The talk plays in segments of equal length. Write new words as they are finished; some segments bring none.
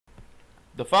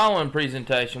The following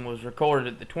presentation was recorded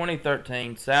at the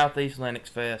 2013 Southeast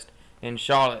LinuxFest in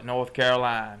Charlotte, North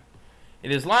Carolina.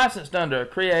 It is licensed under a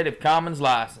Creative Commons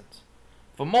license.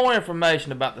 For more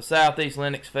information about the Southeast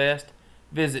LinuxFest,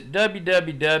 visit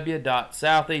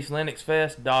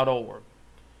www.southeastlinuxfest.org.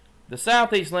 The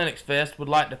Southeast LinuxFest would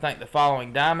like to thank the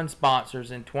following diamond sponsors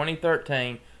in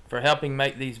 2013 for helping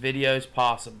make these videos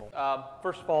possible.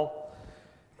 First of all,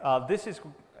 this is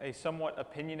a somewhat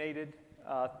opinionated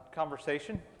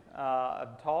conversation and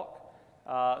talk,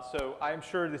 so I am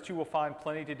sure that you will find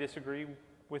plenty to disagree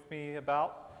with me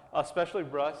about, especially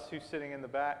Russ, who's sitting in the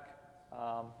back.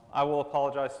 I will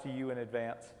apologize to you in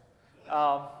advance.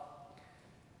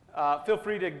 Feel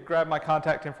free to grab my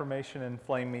contact information and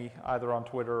flame me either on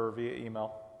Twitter or via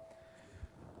email.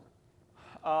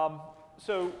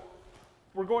 So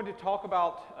we're going to talk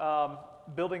about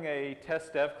building a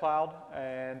test dev cloud,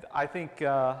 and I think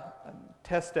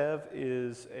test dev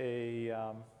is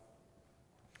an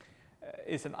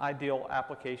ideal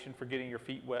application for getting your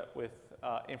feet wet with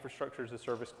infrastructure as a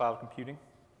service cloud computing.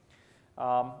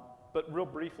 But real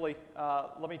briefly,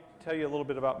 let me tell you a little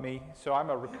bit about me. So I'm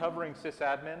a recovering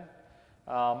sysadmin.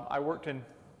 I worked in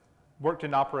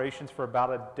operations for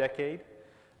about a decade.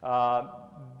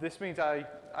 This means I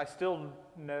still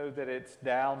know that it's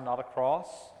down, not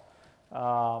across.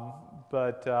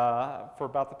 But for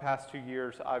about the past 2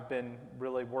 years, I've been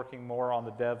really working more on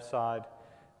the dev side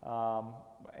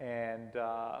and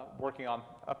working on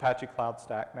Apache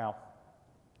Cloudstack now.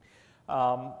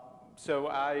 So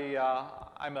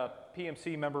I'm a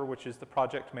PMC member, which is the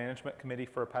Project Management Committee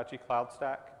for Apache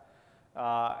Cloudstack.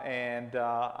 And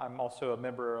I'm also a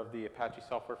member of the Apache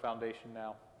Software Foundation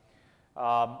now.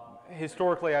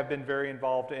 Historically, I've been very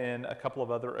involved in a couple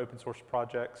of other open source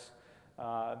projects,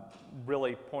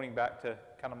 really pointing back to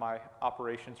kind of my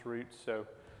operations roots. So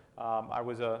I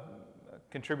was a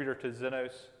contributor to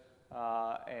Xenos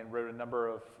and wrote a number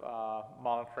of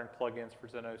monitoring plugins for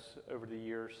Xenos over the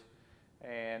years.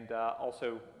 And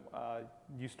also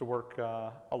used to work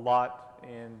a lot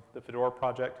in the Fedora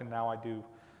project, and now I do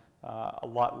a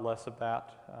lot less of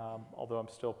that, although I'm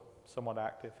still somewhat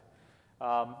active.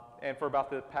 And for about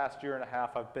the past year and a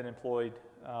half, I've been employed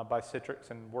by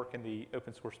Citrix and work in the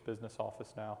open source business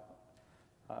office now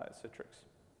at Citrix.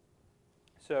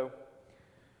 So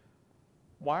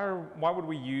why would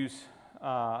we use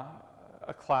a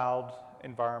cloud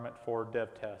environment for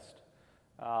dev test?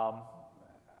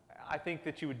 I think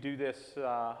that you would do this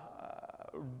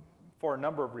for a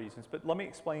number of reasons, but let me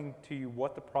explain to you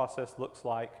what the process looks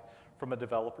like from a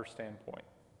developer standpoint.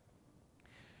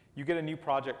 You get a new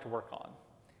project to work on,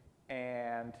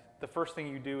 and the first thing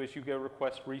you do is you go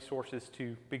request resources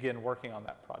to begin working on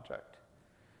that project,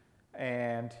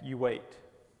 and you wait.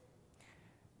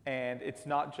 And it's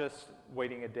not just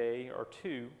waiting a day or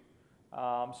two.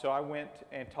 So I went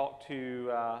and talked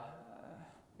to,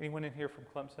 anyone in here from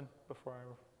Clemson before I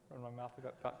run my mouth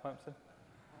about Clemson?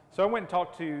 So I went and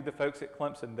talked to the folks at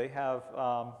Clemson. They have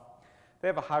a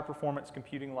high performance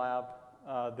computing lab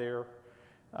there.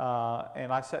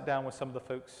 And I sat down with some of the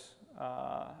folks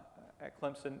at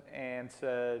Clemson and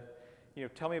said, you know,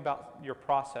 tell me about your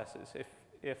processes.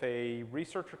 If a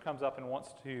researcher comes up and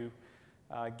wants to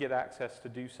get access to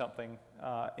do something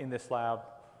in this lab,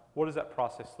 what does that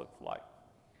process look like?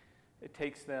 It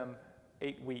takes them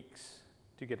 8 weeks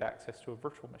to get access to a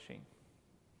virtual machine.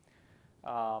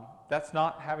 That's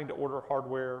not having to order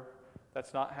hardware.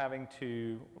 That's not having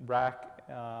to rack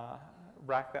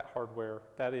that hardware.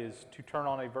 That is to turn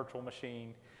on a virtual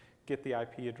machine, get the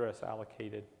IP address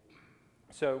allocated.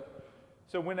 So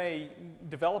when a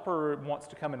developer wants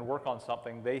to come and work on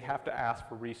something, they have to ask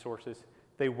for resources.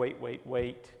 They wait.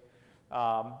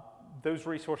 Those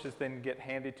resources then get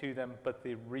handed to them, but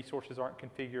the resources aren't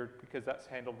configured because that's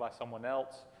handled by someone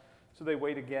else. So they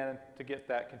wait again to get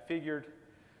that configured.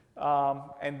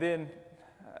 And then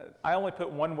I only put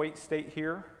one wait state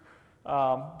here,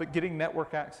 but getting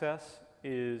network access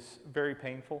is very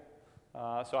painful.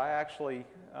 So I actually,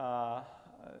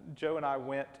 Joe and I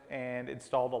went and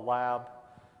installed a lab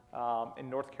in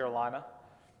North Carolina.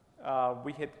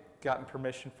 We had gotten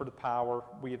permission for the power.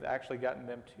 We had actually gotten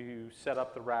them to set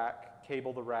up the rack,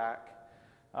 cable the rack,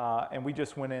 and we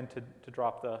just went in to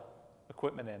drop the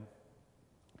equipment in.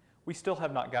 We still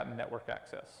have not gotten network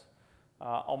access,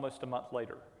 almost a month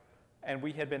later. And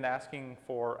we had been asking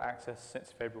for access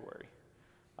since February.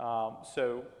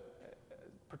 So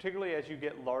particularly as you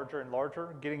get larger and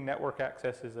larger, getting network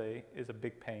access is a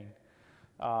big pain.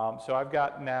 So I've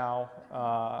got now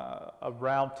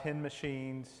around 10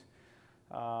 machines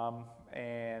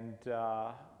and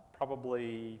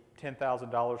probably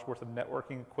 $10,000 worth of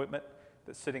networking equipment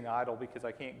that's sitting idle because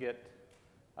I can't get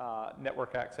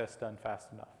network access done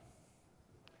fast enough.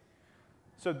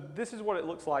 So this is what it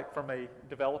looks like from a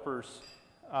developer's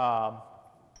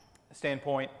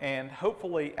standpoint, and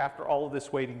hopefully after all of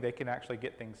this waiting, they can actually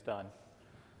get things done.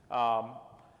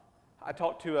 I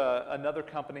talked to another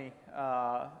company,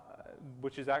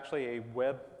 which is actually a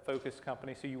web-focused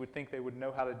company, so you would think they would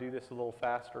know how to do this a little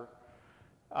faster.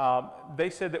 They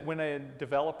said that when a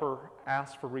developer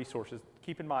asks for resources,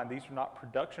 keep in mind these are not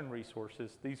production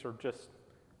resources, these are just,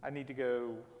 I need to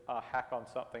go hack on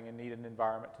something and need an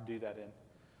environment to do that in.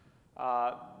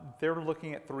 They're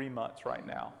looking at 3 months right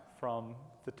now from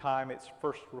the time it's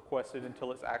first requested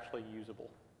until it's actually usable.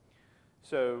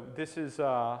 So this is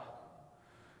the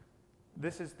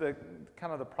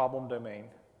kind of the problem domain.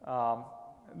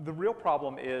 The real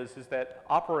problem is that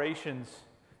operations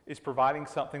is providing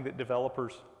something that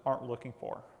developers aren't looking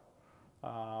for,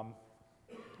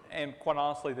 and quite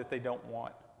honestly that they don't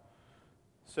want.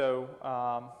 So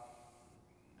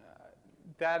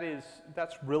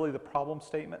that's really the problem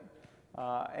statement,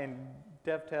 and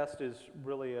dev test is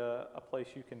really a place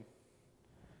you can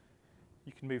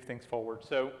move things forward.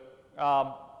 So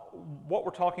what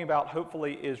we're talking about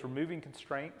hopefully is removing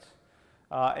constraints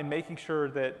and making sure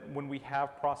that when we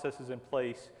have processes in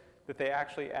place that they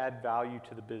actually add value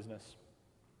to the business.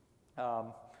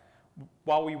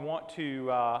 While we want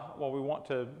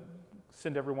to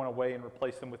send everyone away and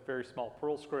replace them with very small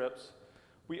Perl scripts,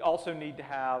 we also need to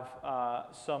have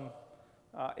some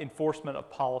enforcement of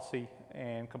policy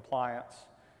and compliance,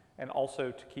 and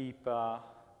also to keep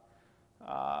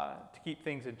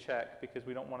things in check, because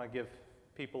we don't want to give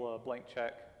people a blank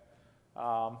check.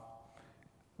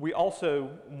 We also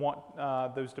want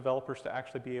those developers to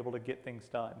actually be able to get things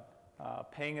done.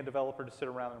 Paying a developer to sit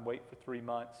around and wait for 3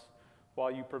 months while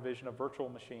you provision a virtual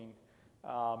machine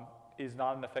is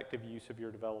not an effective use of your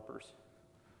developers.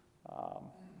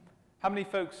 How many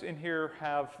folks in here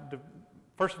have,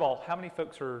 first of all, how many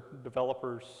folks are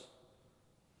developers?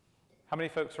 How many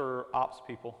folks are ops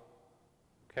people?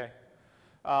 Okay.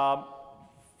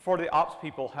 For the ops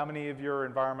people, how many of your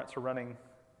environments are running,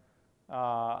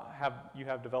 you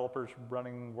have developers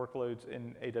running workloads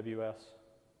in AWS?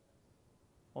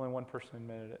 Only one person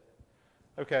admitted it.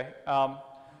 Okay,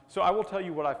 so I will tell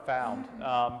you what I found.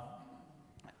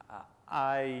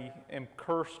 I am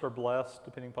cursed or blessed,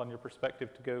 depending upon your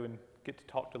perspective, to go and get to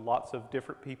talk to lots of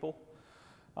different people.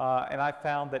 And I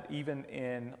found that even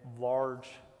in large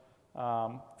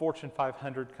Fortune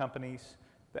 500 companies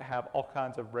that have all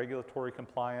kinds of regulatory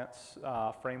compliance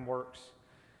frameworks,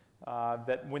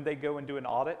 that when they go and do an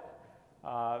audit,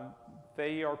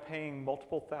 they are paying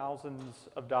multiple thousands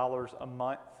of dollars a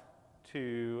month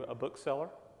to a bookseller.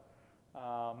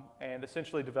 And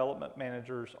essentially development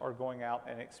managers are going out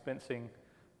and expensing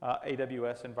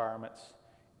AWS environments,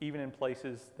 even in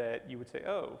places that you would say,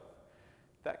 oh,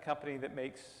 that company that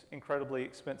makes incredibly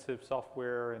expensive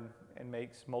software and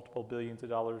makes multiple billions of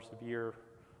dollars a year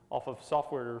off of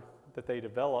software that they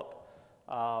develop,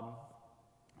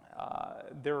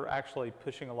 they're actually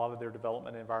pushing a lot of their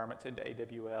development environments into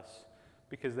AWS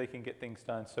because they can get things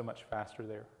done so much faster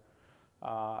there.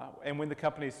 And when the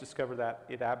companies discover that,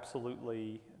 it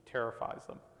absolutely terrifies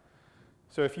them.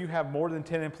 So if you have more than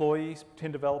 10 employees,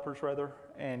 10 developers rather,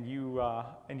 and you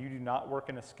do not work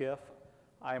in a SCIF,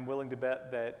 I am willing to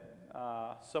bet that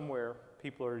somewhere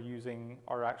people are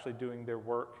actually doing their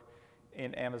work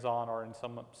in Amazon or in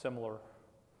some similar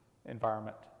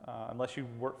environment, unless you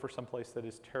work for some place that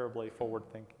is terribly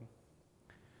forward-thinking.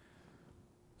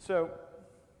 So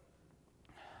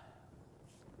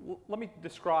let me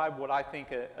describe what I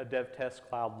think a dev test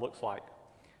cloud looks like.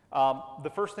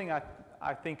 The first thing I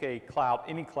think a cloud,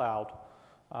 any cloud,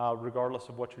 regardless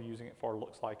of what you're using it for,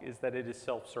 looks like is that it is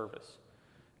self-service.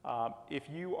 If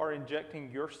you are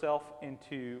injecting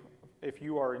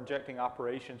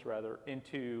operations rather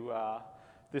into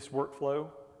this workflow,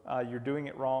 you're doing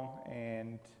it wrong,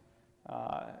 and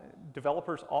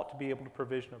developers ought to be able to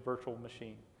provision a virtual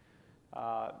machine.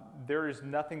 There is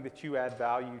nothing that you add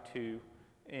value to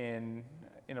in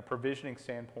a provisioning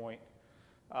standpoint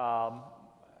to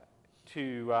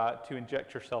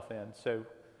inject yourself in. So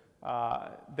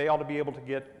they ought to be able to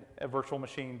get a virtual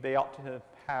machine. They ought to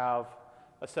have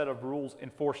a set of rules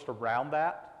enforced around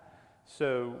that.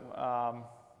 So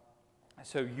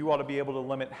so you ought to be able to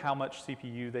limit how much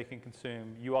CPU they can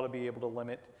consume. You ought to be able to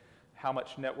limit how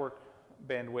much network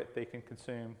bandwidth they can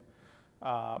consume.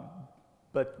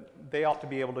 But they ought to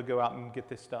be able to go out and get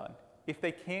this done. If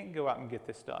they can't go out and get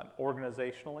this done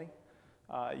organizationally,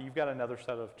 you've got another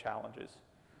set of challenges.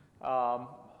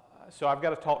 So I've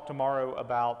got to talk tomorrow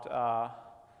about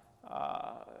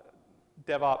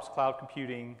DevOps, cloud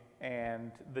computing,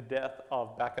 and the death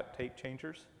of backup tape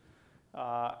changers.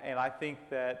 And I think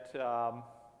that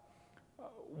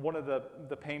one of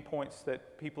the pain points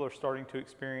that people are starting to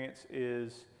experience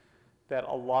is that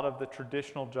a lot of the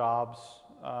traditional jobs,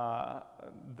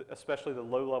 especially the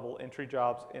low-level entry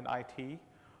jobs in IT,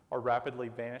 are rapidly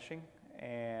vanishing.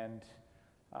 And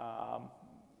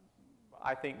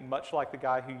I think much like the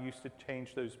guy who used to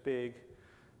change those big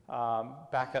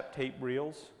backup tape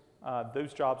reels,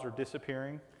 those jobs are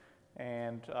disappearing,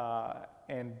 and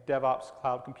DevOps,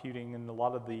 cloud computing, and a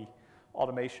lot of the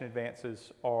automation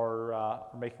advances are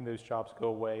making those jobs go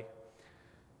away.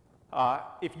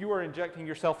 If you are injecting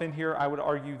yourself in here, I would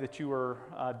argue that you are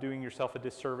doing yourself a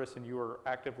disservice and you are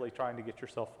actively trying to get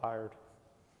yourself fired.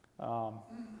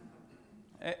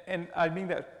 And I mean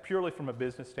that purely from a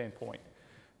business standpoint,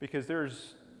 because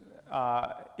there's,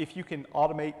 if you can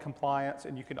automate compliance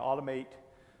and you can automate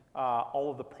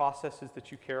all of the processes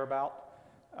that you care about,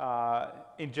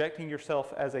 injecting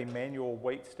yourself as a manual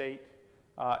wait state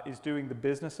is doing the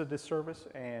business a disservice,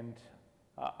 and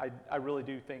I really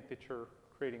do think that you're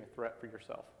creating a threat for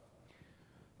yourself.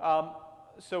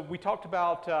 So we talked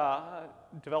about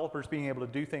developers being able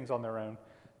to do things on their own.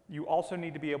 You also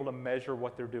need to be able to measure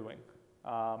what they're doing.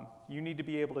 You need to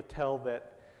be able to tell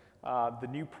that the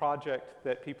new project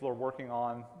that people are working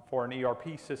on for an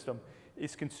ERP system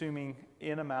is consuming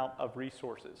N amount of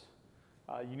resources.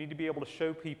 You need to be able to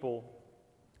show people,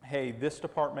 hey, this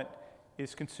department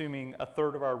is consuming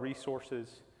 1/3 of our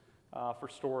resources for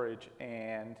storage,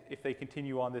 and if they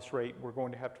continue on this rate, we're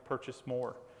going to have to purchase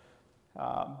more.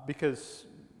 Because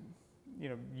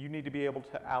you need to be able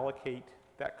to allocate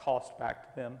that cost back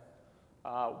to them.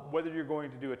 Whether you're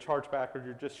going to do a chargeback or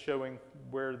you're just showing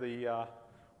where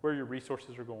your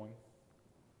resources are going.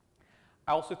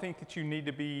 I also think that you need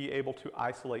to be able to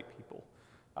isolate people.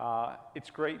 It's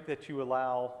great that you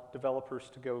allow developers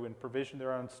to go and provision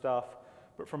their own stuff,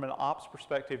 but from an ops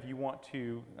perspective, you want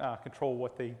to control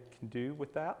what they can do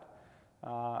with that.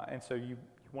 And so you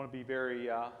want to be very,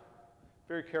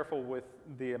 very careful with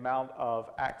the amount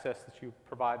of access that you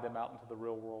provide them out into the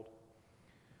real world.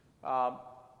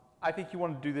 I think you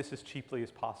want to do this as cheaply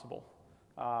as possible.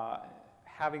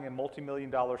 Having a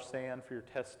multi-million-dollar SAN for your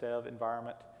test dev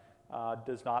environment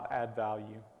does not add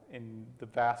value in the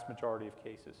vast majority of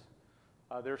cases.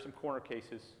 There are some corner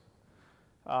cases.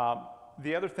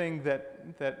 The other thing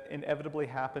that inevitably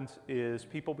happens is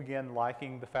people begin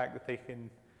liking the fact that they can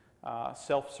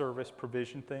self-service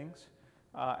provision things,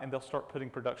 and they'll start putting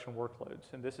production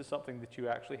workloads. And this is something that you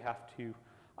actually have to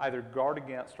either guard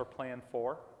against or plan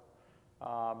for.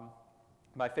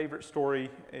 My favorite story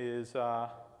is a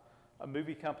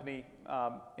movie company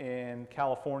in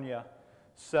California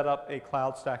set up a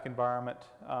Cloudstack environment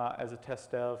as a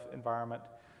test dev environment.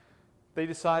 They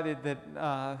decided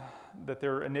that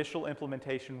their initial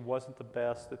implementation wasn't the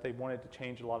best, that they wanted to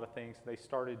change a lot of things. They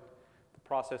started the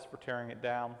process for tearing it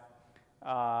down,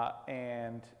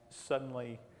 and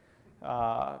suddenly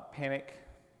panic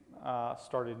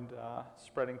started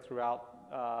spreading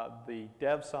throughout the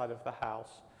dev side of the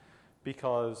house,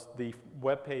 because the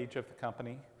web page of the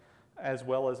company, as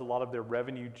well as a lot of their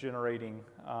revenue generating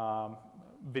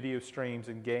video streams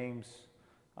and games,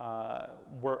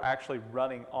 were actually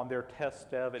running on their test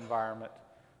dev environment,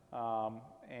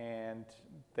 and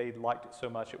they liked it so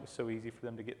much, it was so easy for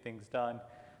them to get things done.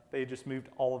 They just moved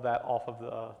all of that off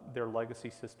of their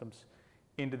legacy systems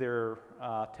into their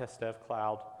test dev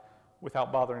cloud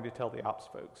without bothering to tell the ops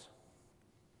folks.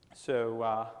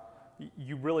 So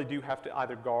you really do have to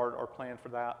either guard or plan for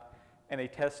that, and a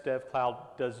test dev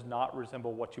cloud does not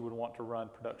resemble what you would want to run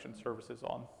production services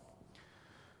on.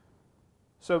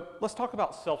 So let's talk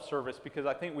about self-service, because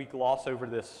I think we gloss over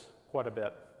this quite a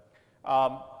bit.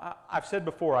 I've said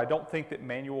before, I don't think that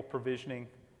manual provisioning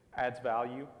adds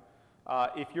value.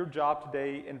 If your job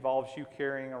today involves you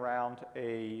carrying around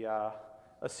a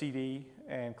CD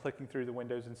and clicking through the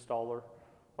Windows installer,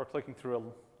 or clicking through a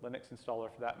Linux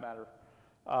installer for that matter,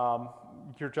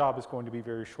 your job is going to be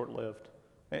very short-lived.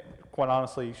 It, quite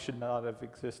honestly, should not have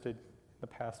existed in the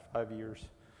past 5 years.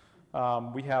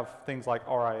 We have things like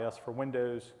RIS for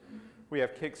Windows. We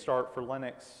have Kickstart for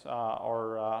Linux,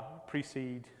 or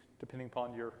Pre-Seed, depending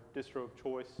upon your distro of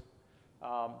choice.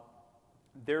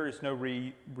 There is no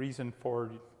reason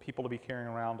for people to be carrying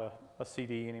around a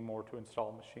CD anymore to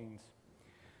install machines.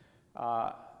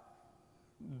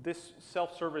 This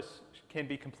self-service can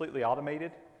be completely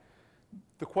automated.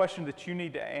 The question that you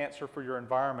need to answer for your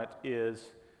environment is,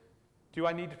 do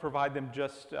I need to provide them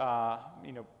just a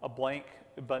blank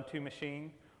Ubuntu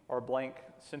machine or a blank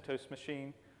CentOS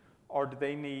machine, or do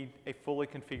they need a fully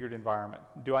configured environment?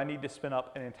 Do I need to spin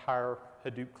up an entire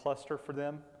Hadoop cluster for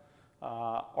them?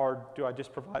 or do I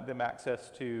just provide them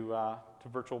access to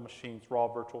virtual machines, raw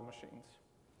virtual machines?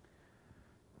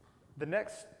 The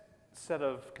next set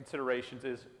of considerations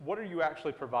is, what are you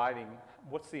actually providing?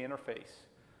 What's the interface?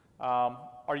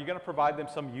 Are you going to provide them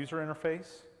some user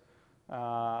interface?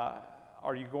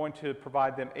 Are you going to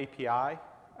provide them API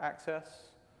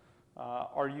access?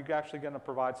 Are you actually going to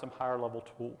provide some higher level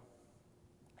tool?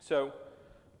 So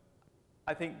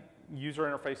I think user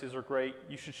interfaces are great.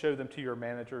 You should show them to your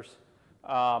managers.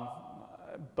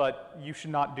 But you should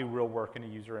not do real work in a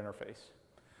user interface.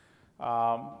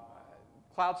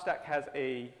 Cloudstack has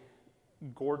a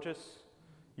gorgeous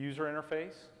user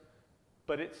interface,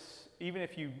 but it's, even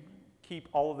if you keep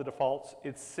all of the defaults,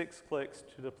 it's 6 clicks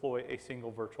to deploy a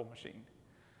single virtual machine.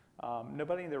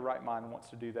 Nobody in their right mind wants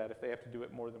to do that if they have to do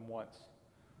it more than once.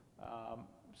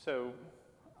 So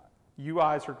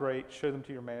UIs are great, show them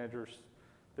to your managers,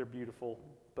 they're beautiful,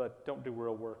 but don't do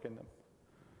real work in them.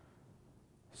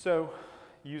 So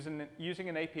using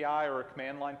an API or a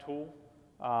command line tool,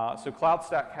 so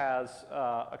Cloudstack has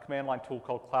a command line tool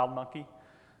called CloudMonkey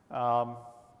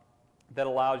that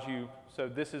allows you, so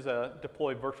this is a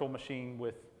deployed virtual machine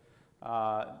with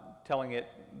telling it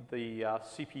the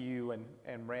CPU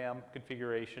and RAM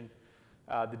configuration,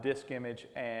 the disk image,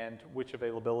 and which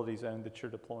availability zone that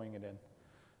you're deploying it in.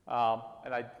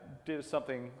 And I did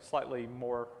something slightly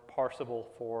more parsable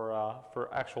for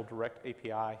actual direct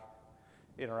API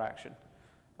interaction.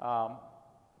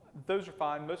 Those are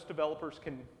fine. Most developers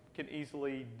can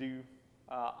easily do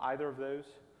either of those,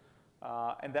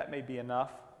 and that may be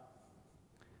enough.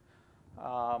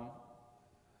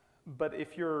 But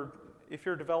if your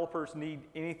developers need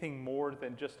anything more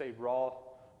than just a raw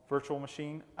virtual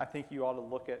machine, I think you ought to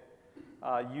look at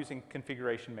using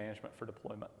configuration management for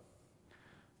deployment.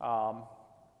 So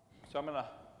I'm going to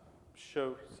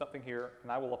show something here,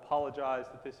 and I will apologize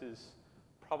that this is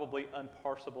probably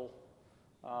unparsable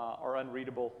or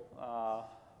unreadable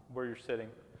where you're sitting.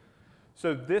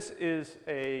 So this is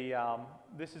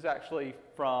actually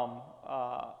from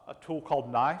a tool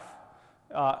called Knife.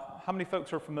 How many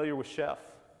folks are familiar with Chef?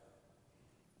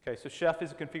 Okay, so Chef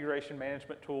is a configuration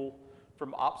management tool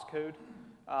from Opscode,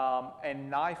 and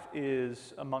Knife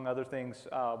is, among other things,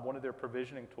 one of their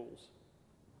provisioning tools.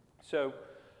 So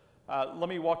let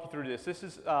me walk you through this. This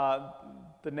is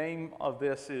the name of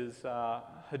this is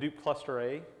Hadoop Cluster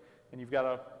A, and you've got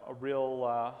a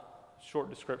real short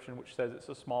description which says it's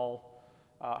a small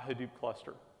Hadoop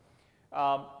cluster.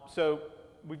 So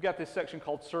we've got this section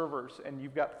called servers, and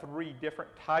you've got 3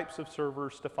 different types of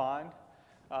servers defined.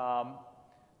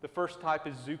 The first type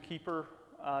is Zookeeper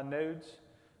nodes,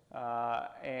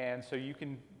 and so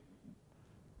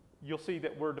you'll see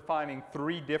that we're defining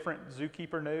 3 different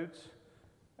Zookeeper nodes.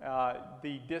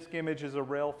 The disk image is a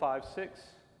Rail 5.6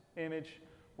 image.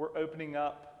 We're opening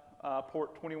up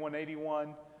port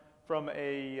 2181 from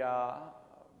a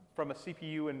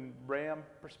CPU and RAM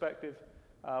perspective.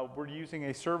 We're using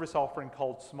a service offering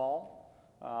called Small,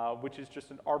 which is just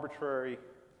an arbitrary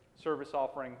service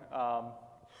offering.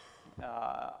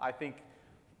 I think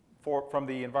from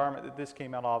the environment that this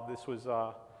came out of, this was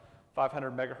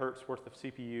 500 megahertz worth of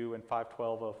CPU and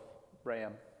 512 of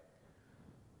RAM.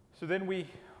 So then we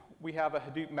have a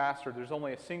Hadoop master. There's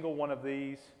only a single one of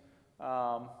these,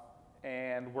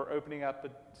 and we're opening up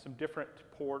some different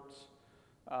ports.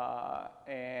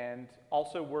 And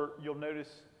also you'll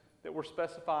notice that we're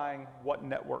specifying what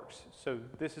networks. So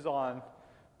this is on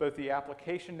both the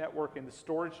application network and the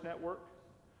storage network.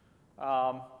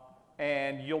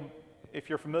 And if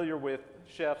you're familiar with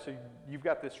Chef, so you've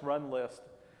got this run list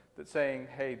that's saying,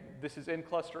 hey, this is in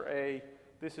cluster A,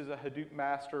 this is a Hadoop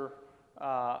master,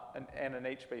 and an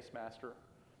HBase master,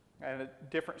 and a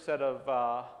different set of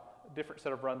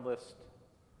run lists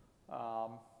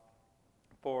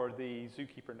for the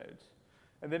Zookeeper nodes.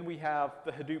 And then we have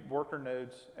the Hadoop worker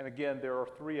nodes, and again, there are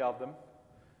 3 of them,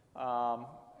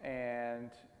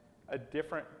 and a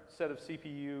different set of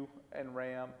CPU and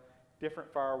RAM,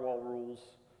 different firewall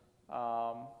rules,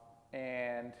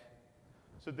 and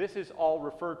so this is all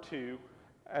referred to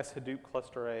as Hadoop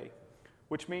Cluster A,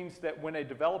 which means that when a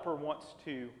developer wants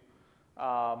to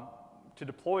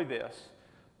deploy this,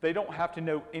 they don't have to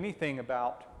know anything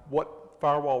about what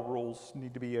firewall rules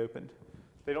need to be opened.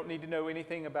 They don't need to know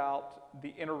anything about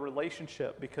the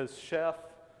interrelationship, because Chef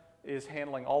is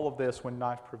handling all of this when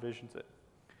Knife provisions it.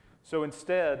 So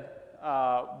instead,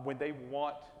 when they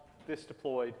want this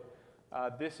deployed,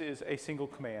 this is a single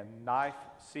command, knife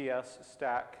cs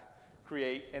stack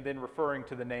create, and then referring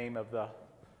to the name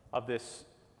of this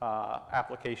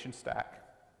application stack.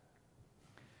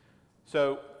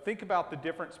 So think about the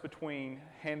difference between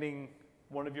handing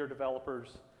one of your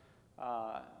developers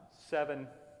 7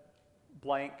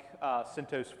 blank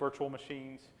CentOS virtual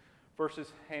machines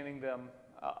versus handing them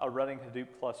a running Hadoop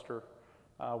cluster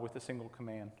with a single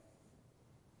command.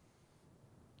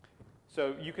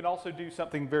 So you can also do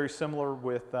something very similar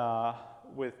with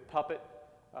Puppet,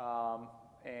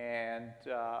 and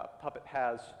Puppet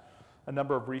has a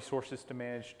number of resources to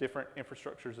manage different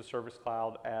infrastructure as a service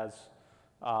cloud as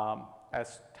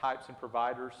types and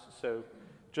providers. So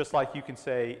just like you can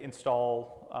say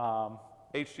install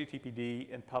HTTPD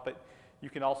in Puppet, you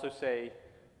can also say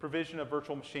provision a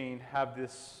virtual machine, have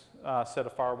this set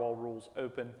of firewall rules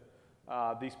open,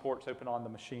 these ports open on the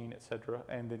machine, etc.,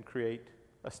 and then create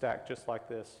a stack just like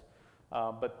this.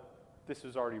 But this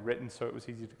was already written, so it was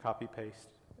easy to copy paste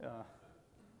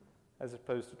as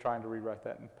opposed to trying to rewrite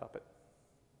that in Puppet.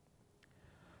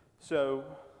 So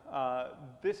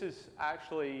this is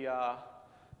actually a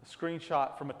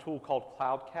screenshot from a tool called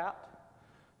CloudCat,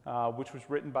 which was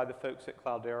written by the folks at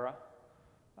Cloudera.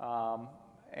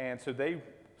 And so they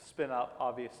spin up,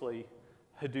 obviously,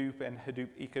 Hadoop and Hadoop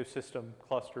ecosystem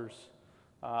clusters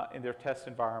in their test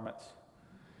environments.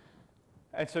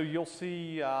 And so you'll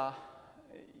see that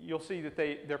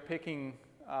they're picking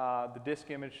the disk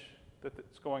image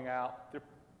that's going out.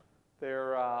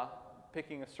 They're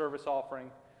picking a service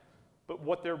offering. But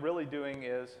what they're really doing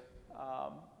is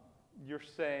you're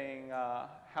saying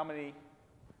how many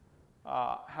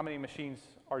machines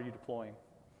are you deploying?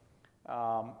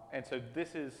 And so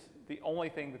this is the only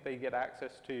thing that they get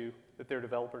access to, that their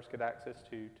developers get access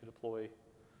to deploy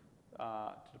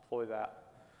that.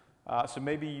 So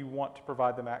maybe you want to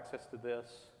provide them access to this.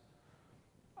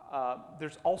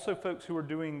 There's also folks who are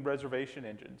doing reservation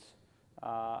engines.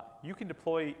 You can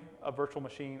deploy a virtual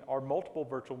machine or multiple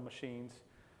virtual machines,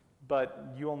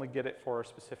 but you only get it for a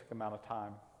specific amount of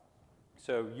time.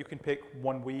 So you can pick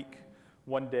 1 week,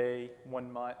 1 day,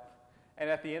 1 month, and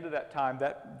at the end of that time,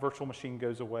 that virtual machine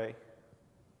goes away.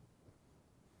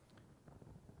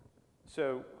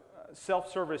 So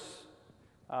self-service,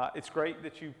 it's great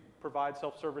that you provide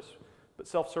self-service, but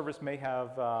self-service may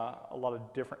have a lot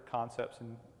of different concepts.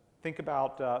 And think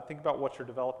about what your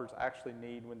developers actually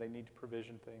need when they need to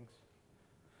provision things.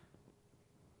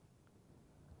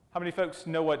 How many folks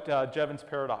know what Jevons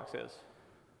paradox is?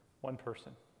 1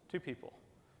 person, 2 people.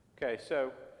 Okay,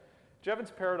 so Jevons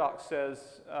paradox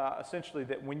says essentially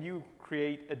that when you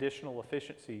create additional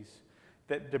efficiencies,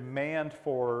 that demand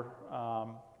for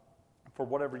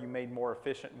whatever you made more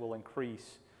efficient will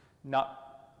increase,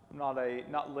 not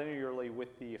linearly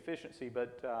with the efficiency,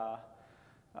 but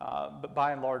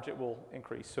by and large it will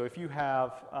increase. So if you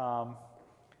have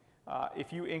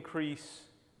if you increase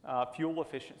fuel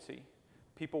efficiency,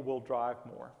 people will drive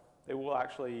more. They will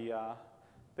actually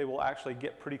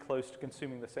get pretty close to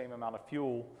consuming the same amount of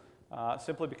fuel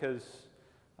simply because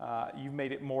you've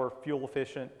made it more fuel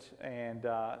efficient, and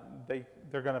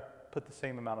they're going to put the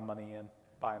same amount of money in,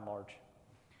 by and large,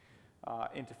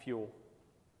 into fuel.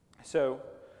 So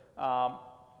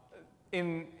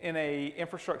in a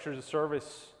infrastructure as a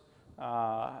service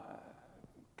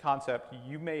concept,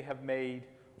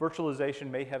 virtualization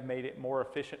may have made it more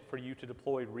efficient for you to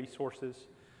deploy resources.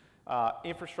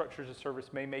 Infrastructure as a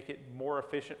service may make it more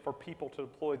efficient for people to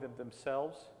deploy them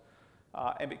themselves.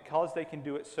 And because they can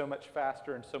do it so much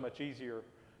faster and so much easier,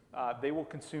 they will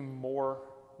consume more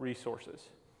resources.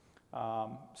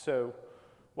 So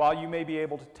while you may be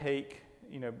able to take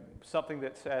something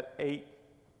that's at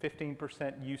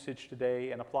 15% usage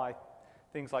today and apply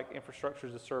things like infrastructure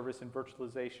as a service and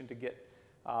virtualization to get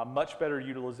much better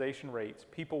utilization rates,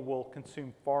 people will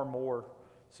consume far more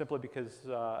simply because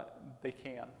they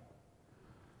can.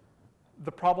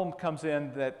 The problem comes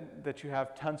in that you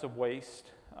have tons of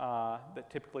waste that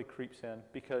typically creeps in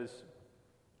because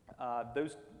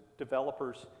those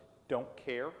developers don't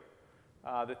care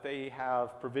that they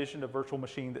have provisioned a virtual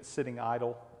machine that's sitting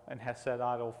idle and has sat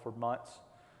idle for months.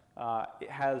 It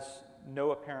has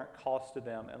no apparent cost to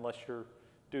them unless you're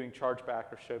doing chargeback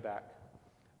or showback.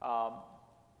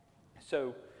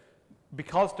 So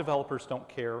because developers don't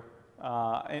care,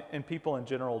 and people in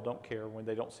general don't care when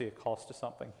they don't see a cost to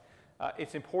something,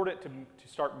 it's important to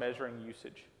start measuring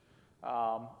usage.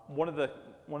 One of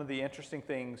the interesting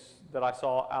things that I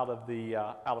saw out of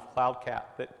CloudCat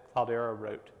that Cloudera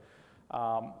wrote,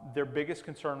 their biggest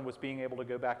concern was being able to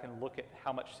go back and look at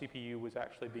how much CPU was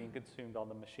actually being consumed on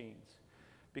the machines,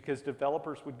 because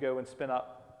developers would go and spin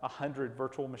up 100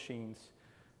 virtual machines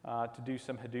to do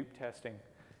some Hadoop testing,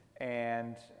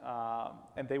 and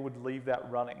they would leave that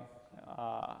running.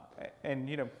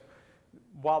 And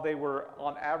while they were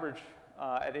on average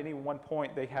at any one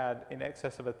point they had in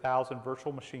excess of 1,000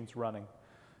 virtual machines running,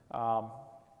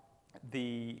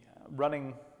 the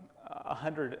running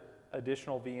 100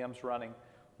 additional VMs running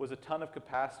was a ton of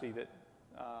capacity that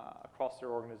across their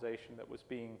organization that was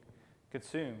being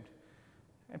consumed.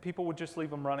 And people would just leave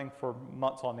them running for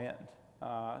months on end.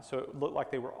 So it looked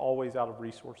like they were always out of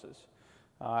resources.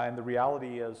 And the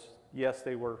reality is, yes,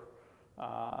 they were,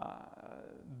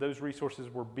 those resources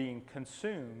were being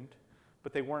consumed,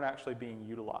 but they weren't actually being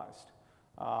utilized.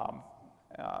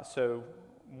 So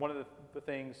one of the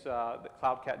things that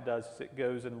CloudCat does is it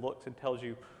goes and looks and tells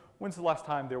you when's the last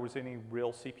time there was any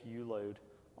real CPU load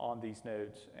on these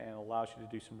nodes, and allows you to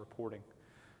do some reporting.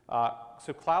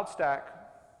 So Cloudstack,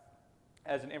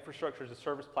 as an infrastructure as a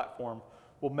service platform,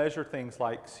 will measure things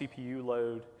like CPU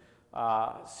load,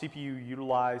 CPU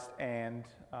utilized and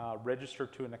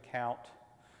registered to an account,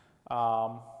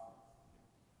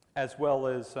 as well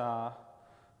as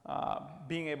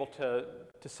being able to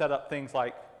set up things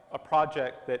like a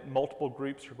project that multiple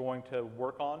groups are going to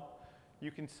work on. You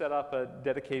can set up a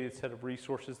dedicated set of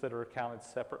resources that are accounted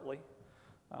separately,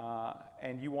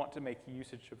 and you want to make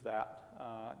usage of that,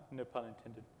 no pun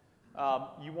intended.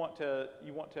 You want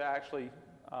to actually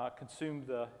consume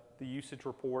the usage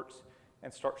reports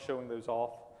and start showing those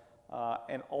off,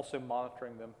 and also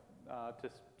monitoring them to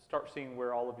start seeing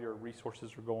where all of your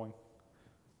resources are going.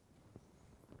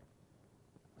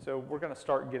 So we're going to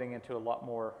start getting into a lot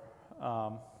more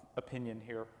opinion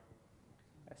here.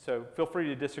 So feel free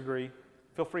to disagree.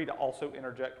 Feel free to also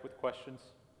interject with questions.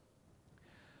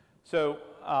 So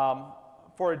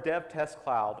for a dev test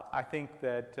cloud, I think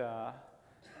that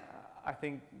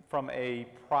from a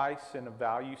price and a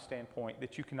value standpoint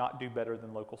that you cannot do better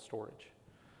than local storage.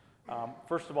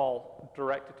 First of all,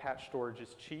 direct attached storage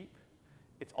is cheap.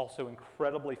 It's also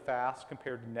incredibly fast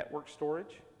compared to network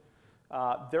storage.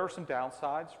 There are some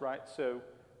downsides, right? So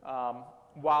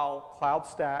while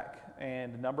Cloudstack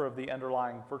and a number of the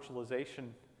underlying virtualization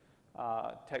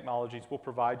technologies will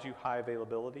provide you high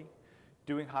availability,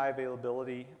 doing high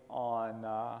availability on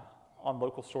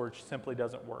local storage simply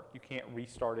doesn't work. You can't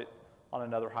restart it on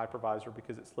another hypervisor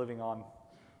because it's living on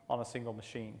a single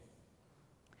machine.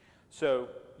 So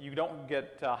you don't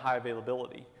get high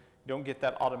availability. You don't get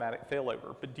that automatic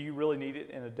failover. But do you really need it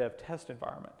in a dev test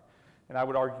environment? And I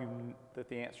would argue that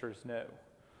the answer is no.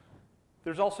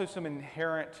 There's also some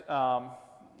inherent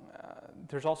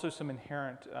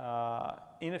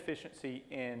inefficiency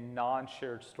in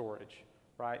non-shared storage,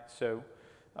 right? So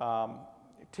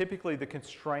typically the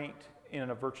constraint in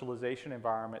a virtualization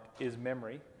environment is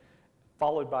memory,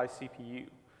 followed by CPU,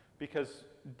 because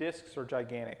disks are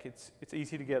gigantic. It's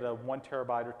easy to get a 1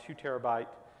 terabyte or 2 terabyte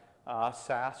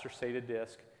SAS or SATA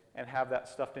disk and have that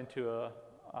stuffed into a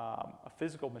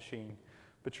physical machine,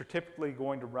 but you're typically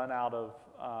going to run out of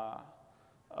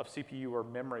CPU or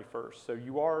memory first. So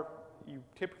you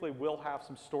typically will have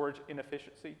some storage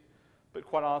inefficiency, but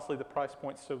quite honestly, the price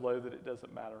point's so low that it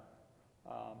doesn't matter.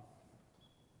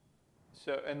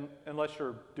 Unless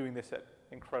you're doing this at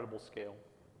incredible scale.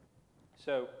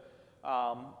 So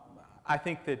I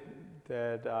think that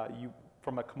you,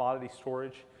 from a commodity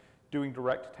storage, doing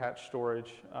direct attached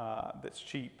storage that's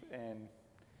cheap and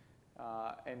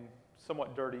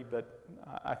somewhat dirty, but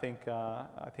I think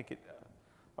it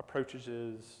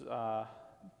approaches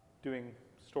doing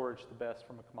storage the best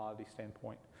from a commodity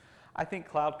standpoint. I think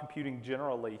cloud computing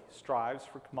generally strives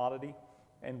for commodity,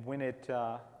 and when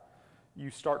you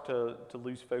start to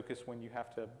lose focus when you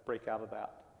have to break out of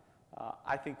that.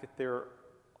 I think that there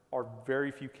are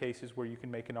very few cases where you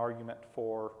can make an argument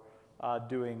for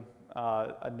doing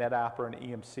a NetApp or an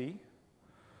EMC.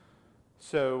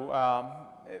 So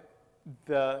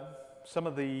some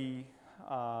of the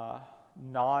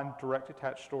non-direct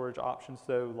attached storage options,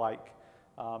 though, like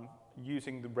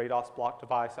using the Rados block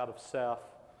device out of Ceph,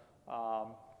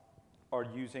 or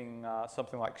using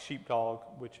something like Sheepdog,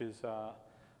 which is a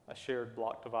shared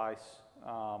block device,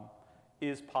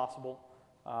 is possible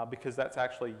because that's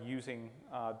actually using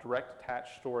direct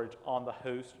attached storage on the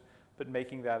host, but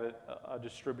making that a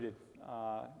distributed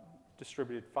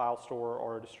file store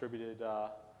or a distributed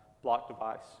block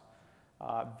device.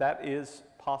 That is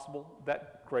possible.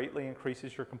 That greatly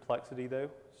increases your complexity, though.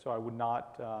 So I would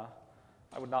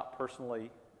not personally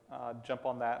jump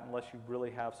on that unless you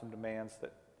really have some demands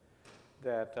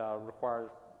that require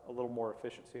a little more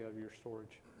efficiency out of your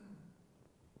storage.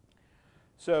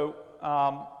 So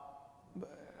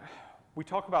we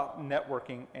talk about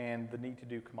networking and the need to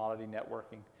do commodity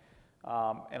networking,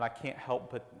 and I can't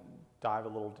help but dive a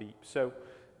little deep. So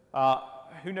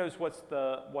who knows what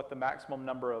the maximum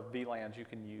number of VLANs you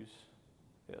can use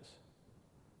is?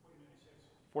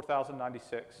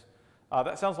 4,096.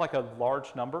 That sounds like a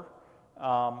large number.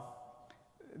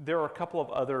 There are a couple of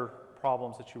other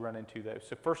problems that you run into, though.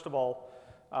 So first of all,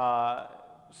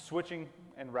 switching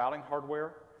and routing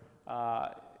hardware.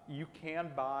 You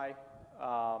can buy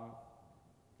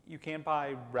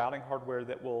routing hardware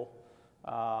that will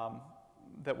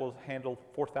handle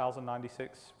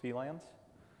 4096 VLANs,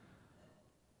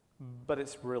 but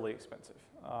it's really expensive.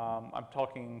 I'm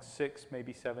talking 6,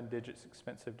 maybe 7 digits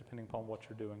expensive, depending upon what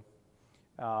you're doing.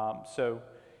 So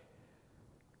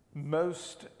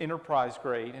most enterprise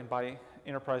grade, and by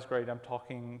enterprise grade I'm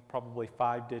talking probably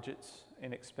 5 digits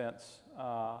in expense,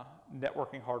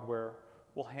 networking hardware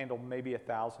will handle maybe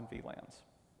 1,000 VLANs.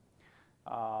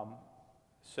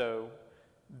 So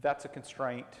that's a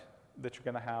constraint that you're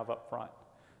going to have up front.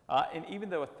 And even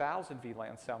though 1,000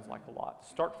 VLANs sounds like a lot,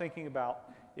 start thinking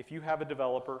about if you have a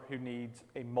developer who needs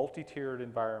a multi-tiered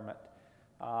environment.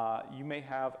 You may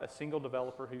have a single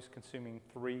developer who's consuming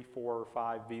 3, 4, or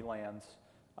 5 VLANs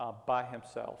by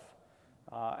himself,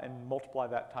 and multiply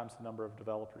that times the number of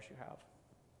developers you have.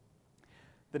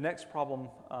 The next problem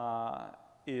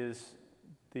is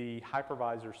the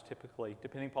hypervisors typically,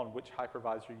 depending upon which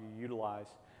hypervisor you utilize,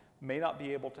 may not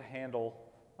be able to handle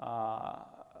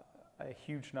a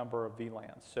huge number of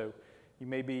VLANs. So you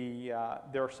may be,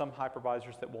 there are some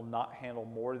hypervisors that will not handle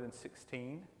more than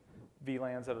 16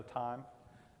 VLANs at a time.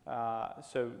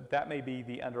 So that may be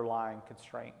the underlying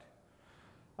constraint.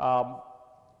 And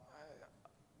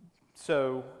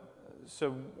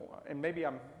maybe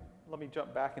let me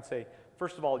jump back and say,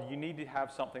 first of all, you need to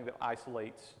have something that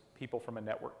isolates people from a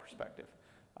network perspective.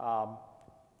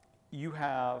 You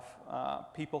have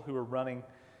people who are running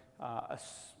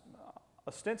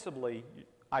ostensibly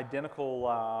identical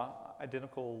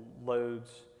loads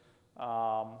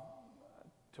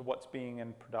to what's being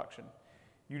in production.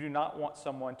 You do not want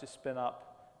someone to spin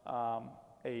up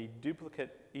a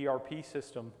duplicate ERP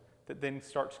system that then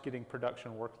starts getting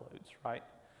production workloads, right?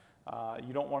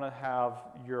 You don't want to have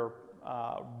your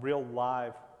real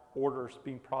live orders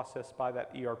being processed by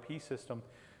that ERP system.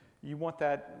 You want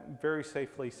that very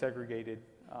safely segregated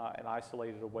and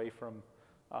isolated away from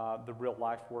the real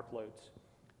life workloads.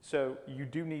 So you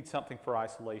do need something for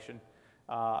isolation.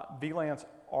 VLANs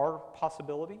are a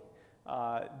possibility,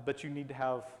 but you need to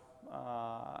have,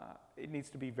 it needs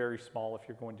to be very small if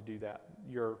you're going to do that.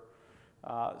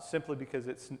 Simply because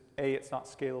it's not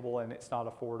scalable and it's not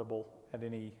affordable at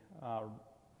any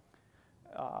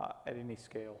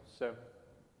scale. So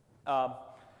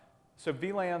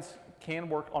VLANs can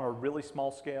work on a really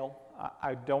small scale.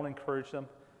 I don't encourage them.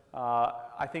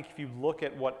 I think if you look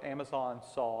at what Amazon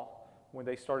saw when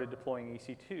they started deploying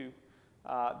EC2,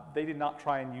 they did not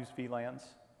try and use VLANs.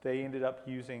 They ended up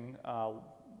using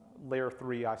layer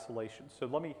 3 isolation. So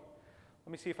let me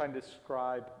see if I can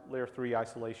describe layer 3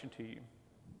 isolation to you.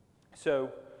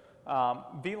 So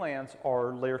VLANs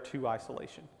are layer 2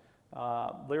 isolation.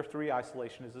 Layer 3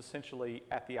 isolation is essentially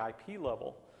at the IP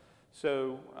level.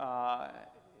 So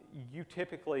you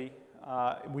typically,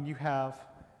 when you have,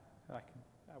 I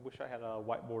wish I had a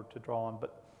whiteboard to draw on,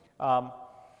 but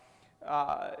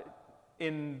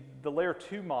in the layer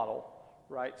 2 model,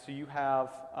 right, so you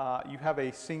have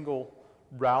a single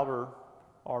router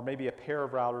or maybe a pair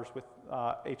of routers with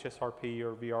HSRP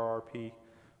or VRRP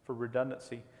for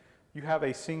redundancy. You have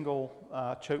a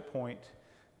single choke point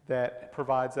that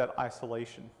provides that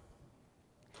isolation.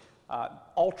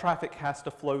 All traffic has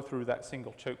to flow through that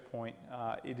single choke point.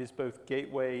 It is both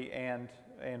gateway and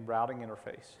routing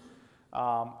interface.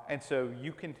 And so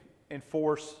you can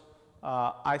enforce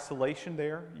isolation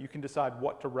there. You can decide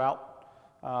what to route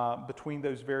between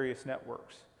those various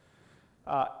networks.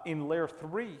 In layer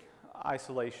 3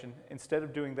 isolation, instead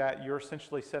of doing that, you're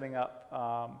essentially setting up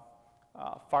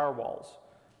firewalls.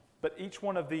 But each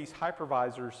one of these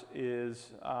hypervisors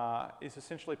is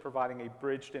essentially providing a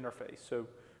bridged interface. So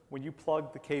when you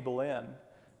plug the cable in,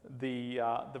 the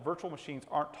virtual machines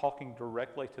aren't talking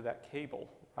directly to that cable,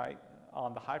 right,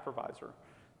 on the hypervisor.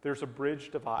 There's a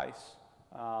bridge device,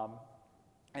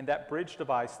 and that bridge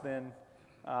device then,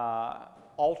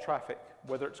 all traffic,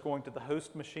 whether it's going to the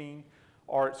host machine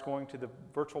or it's going to the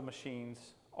virtual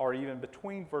machines or even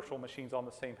between virtual machines on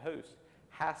the same host,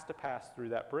 has to pass through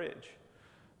that bridge.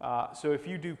 So if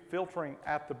you do filtering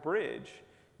at the bridge,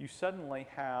 you suddenly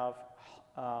have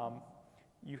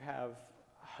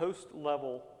host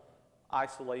level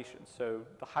isolation. So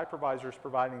the hypervisor is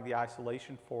providing the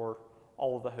isolation for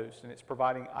all of the hosts, and it's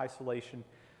providing isolation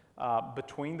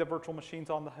between the virtual machines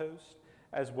on the host,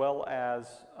 as well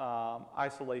as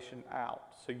isolation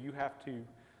out. So you have to,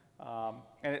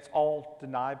 and it's all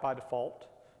denied by default,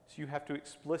 so you have to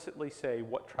explicitly say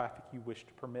what traffic you wish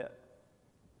to permit.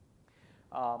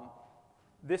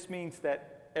 This means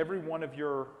that every one of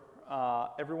your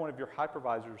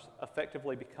hypervisors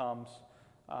effectively becomes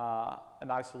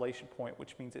an isolation point,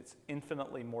 which means it's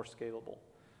infinitely more scalable.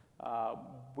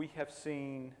 We have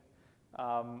seen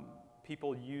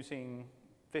people using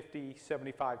 50,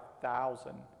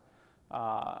 75,000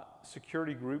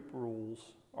 security group rules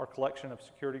or collection of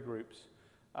security groups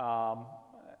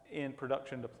in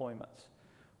production deployments,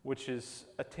 which is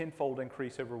a tenfold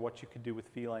increase over what you could do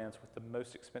with VLANs with the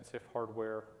most expensive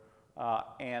hardware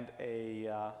and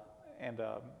a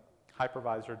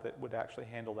hypervisor that would actually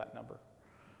handle that number.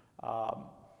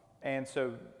 And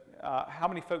so how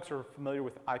many folks are familiar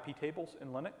with IP tables in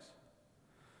Linux?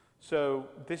 So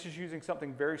this is using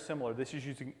something very similar. This is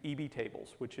using EB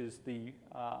tables, which is the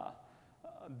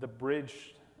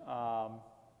bridge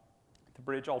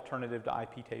alternative to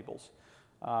IP tables,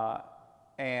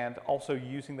 and also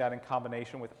using that in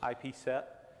combination with IP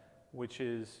set, which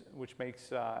makes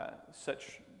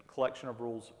such collection of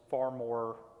rules far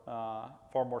more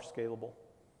scalable.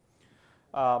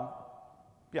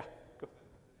 Yeah, go.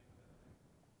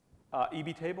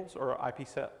 EB tables or IP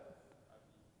set?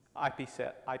 IP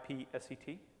set,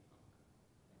 IPSET.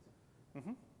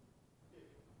 Mm-hmm.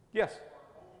 Yes.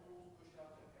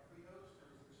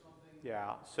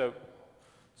 Yeah. So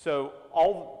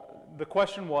the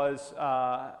question was,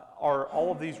 are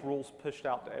all of these rules pushed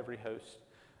out to every host?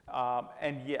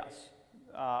 And yes,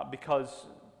 because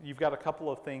you've got a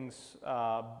couple of things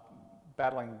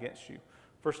battling against you.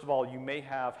 First of all, you may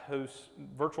have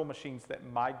virtual machines that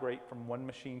migrate from one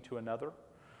machine to another.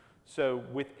 So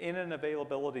within an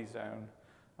availability zone,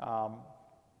 all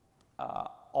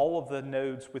of the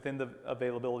nodes within the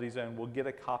availability zone will get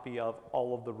a copy of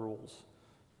all of the rules.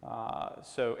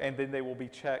 And then they will be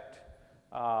checked.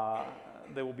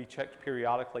 They will be checked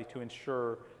periodically to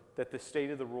ensure that the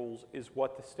state of the rules is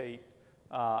what the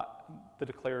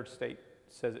declared state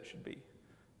says it should be.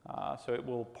 So it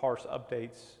will parse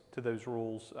updates to those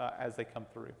rules as they come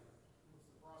through.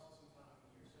 What's the processing time in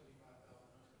your 75,000 host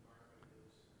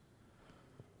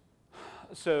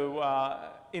environment? So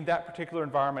in that particular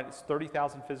environment, it's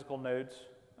 30,000 physical nodes,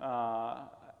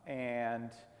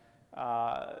 and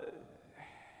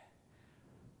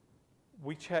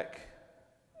we check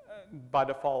by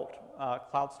default.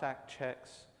 Cloudstack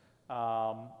checks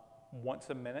once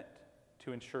a minute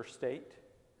to ensure state,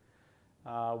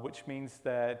 which means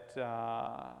that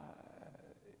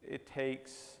it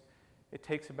takes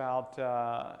about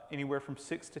anywhere from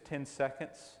 6 to 10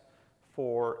 seconds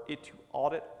for it to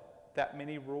audit that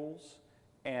many rules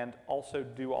and also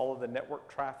do all of the network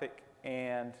traffic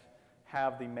and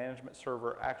have the management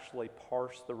server actually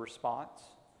parse the response.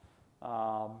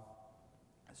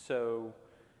 So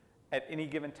at any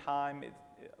given time,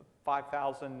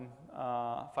 5,000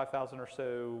 or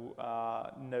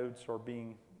so nodes are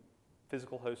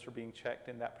physical hosts are being checked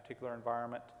in that particular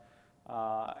environment,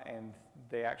 and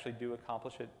they actually do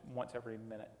accomplish it once every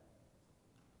minute.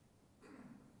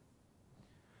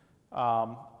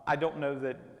 I don't know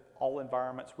that all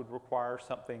environments would require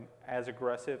something as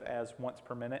aggressive as once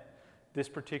per minute. This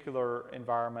particular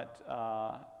environment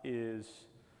is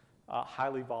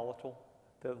highly volatile.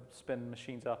 They'll spin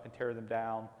machines up and tear them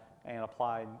down and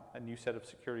apply a new set of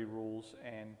security rules,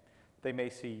 and they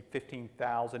may see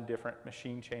 15,000 different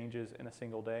machine changes in a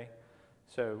single day.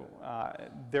 So in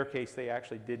their case, they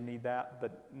actually did need that,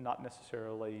 but not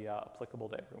necessarily applicable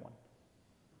to everyone.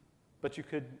 But you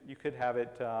could have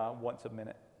it once a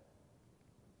minute,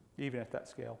 even at that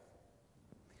scale.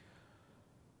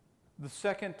 The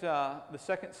second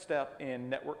step in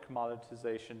network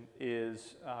commoditization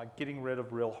is getting rid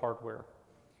of real hardware.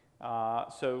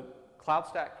 So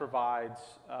Cloudstack provides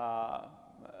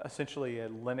essentially a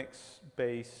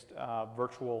Linux-based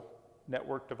virtual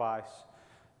network device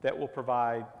that will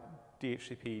provide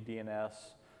DHCP,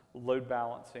 DNS, load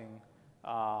balancing,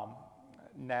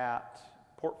 NAT,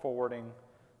 port forwarding,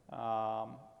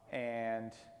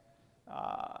 and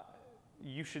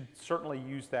you should certainly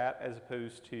use that as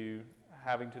opposed to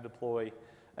having to deploy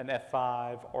an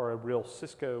F5 or a real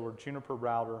Cisco or Juniper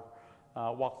router.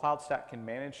 While Cloudstack can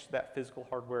manage that physical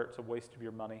hardware, it's a waste of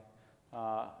your money,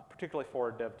 particularly for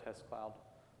a dev test cloud.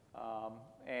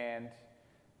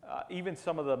 Even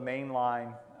some of the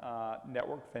mainline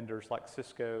network vendors like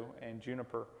Cisco and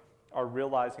Juniper are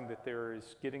realizing that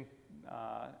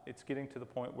it's getting to the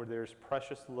point where there's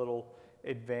precious little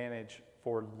advantage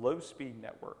for low-speed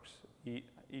networks,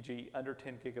 e.g. under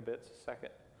 10 gigabits a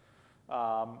second,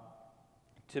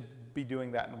 to be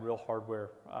doing that in real hardware.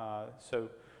 So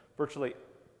virtually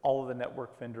all of the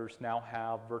network vendors now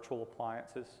have virtual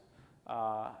appliances,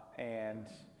 and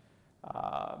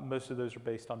most of those are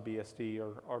based on BSD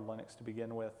or Linux to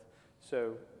begin with.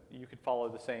 So you could follow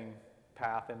the same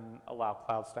path and allow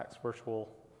Cloudstack's virtual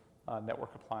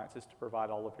network appliances to provide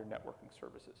all of your networking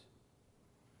services.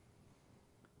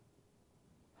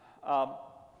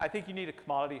 I think you need a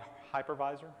commodity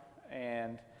hypervisor,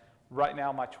 and right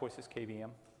now my choice is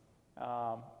KVM.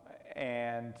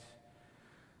 And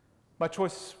my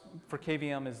choice for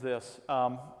KVM is this.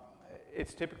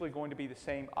 It's typically going to be the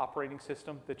same operating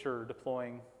system that you're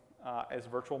deploying as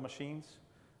virtual machines.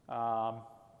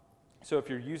 So if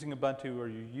you're using Ubuntu or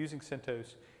you're using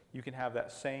CentOS, you can have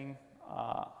that same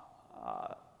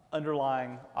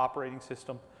underlying operating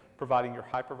system providing your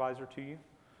hypervisor to you.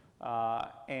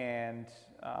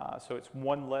 So it's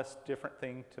one less different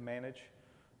thing to manage.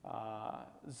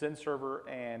 XenServer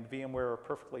and VMware are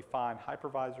perfectly fine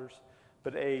hypervisors,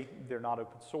 but they're not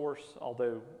open source,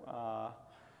 although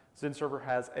XenServer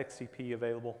has XCP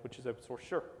available, which is open source.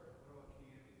 Sure.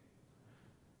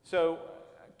 So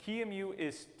QEMU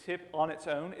is on its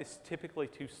own is typically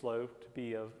too slow to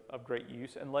be of great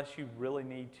use unless you really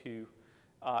need to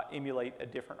emulate a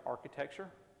different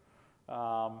architecture.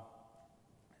 I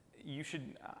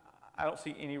don't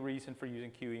see any reason for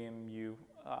using QEMU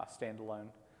standalone.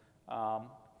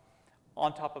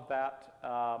 On top of that,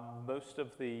 most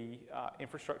of the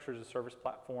infrastructure as a service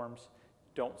platforms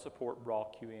don't support raw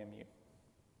QEMU.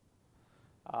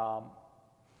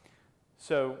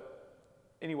 So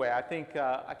anyway, I think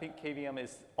KVM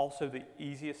is also the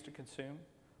easiest to consume.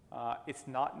 It's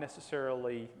not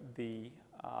necessarily the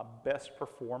best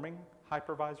performing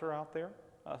hypervisor out there,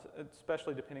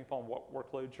 especially depending upon what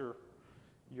workloads you're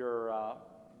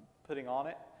putting on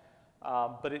it.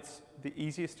 But it's the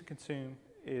easiest to consume.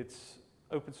 It's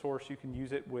open source. You can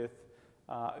use it with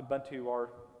Ubuntu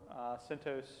or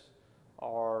CentOS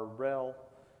or RHEL,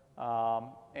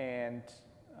 and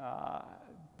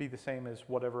be the same as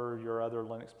whatever your other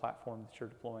Linux platform that you're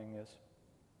deploying is.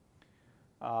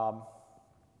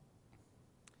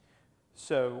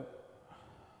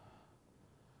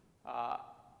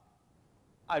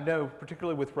 I know,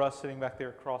 particularly with Russ sitting back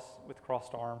there with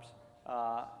crossed arms,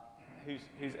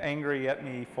 who's angry at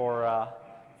me for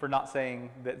not saying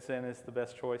that Xen is the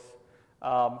best choice.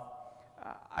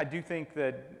 I do think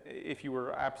that if you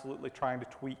were absolutely trying to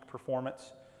tweak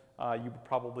performance, you would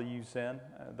probably use Xen.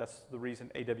 That's the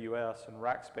reason AWS and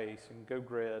Rackspace and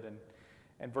GoGrid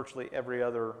and virtually every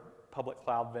other public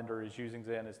cloud vendor is using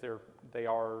Xen, is they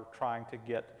are trying to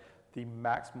get the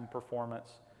maximum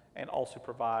performance and also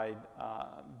provide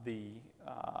the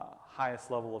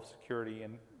highest level of security,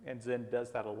 and Xen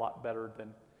does that a lot better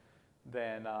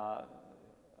than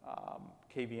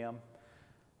KVM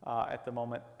at the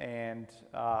moment, and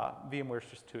VMware is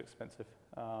just too expensive.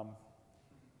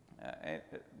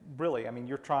 Really, I mean,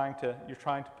 you're trying to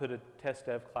put a test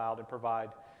dev cloud and provide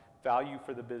value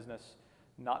for the business,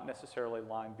 not necessarily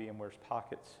line VMware's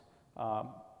pockets.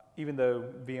 Even though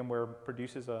VMware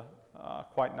produces a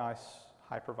quite nice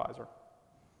hypervisor.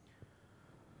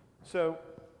 So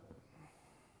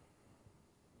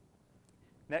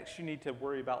next, you need to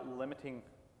worry about limiting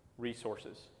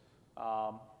resources.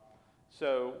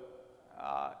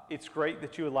 It's great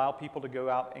that you allow people to go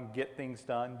out and get things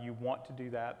done. You want to do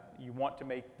that. You want to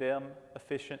make them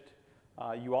efficient.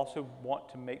 You also want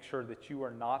to make sure that you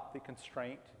are not the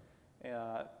constraint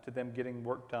to them getting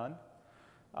work done.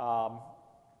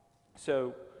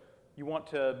 So you want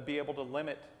to be able to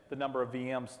limit the number of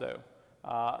VMs, though.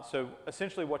 So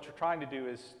essentially what you're trying to do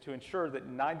is to ensure that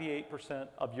 98%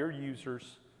 of your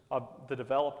users, of the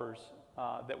developers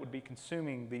that would be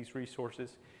consuming these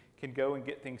resources, can go and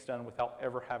get things done without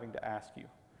ever having to ask you.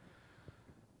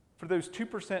 For those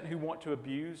 2% who want to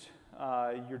abuse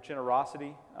your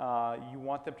generosity, you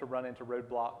want them to run into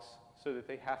roadblocks so that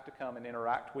they have to come and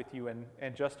interact with you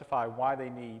and justify why they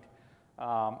need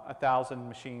 1,000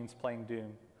 machines playing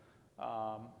Doom,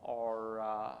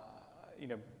 or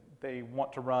they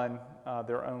want to run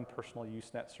their own personal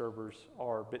Usenet servers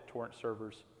or BitTorrent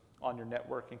servers on your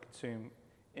network and consume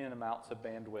in amounts of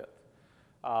bandwidth.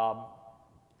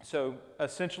 So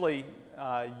essentially,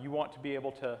 you want to be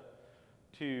able to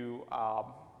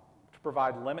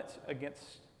provide limits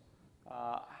against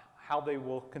how they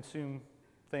will consume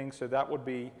things. So that would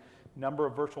be number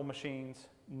of virtual machines,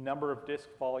 number of disk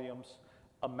volumes,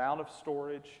 amount of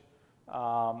storage.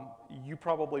 You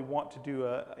probably want to do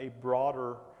a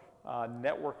broader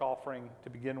network offering to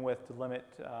begin with to limit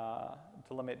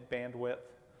bandwidth.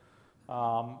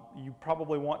 You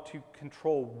probably want to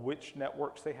control which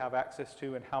networks they have access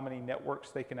to and how many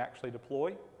networks they can actually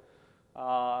deploy.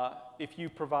 If you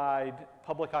provide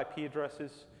public IP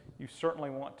addresses, you certainly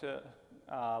want to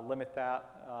limit that,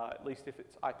 at least if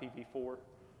it's IPv4.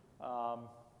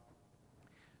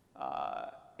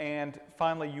 And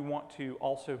finally, you want to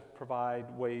also provide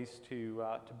ways to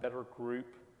better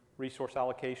group resource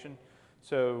allocation.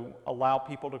 So allow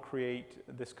people to create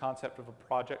this concept of a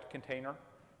project container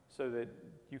so that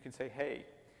you can say, hey,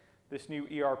 this new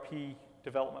ERP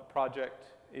development project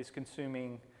is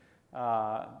consuming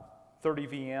 30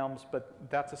 VMs, but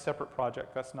that's a separate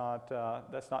project. That's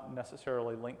not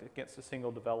necessarily linked against a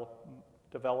single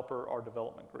developer or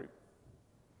development group.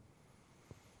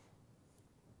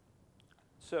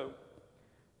 So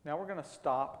now we're going to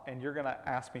stop, and you're going to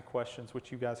ask me questions,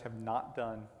 which you guys have not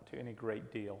done to any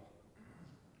great deal.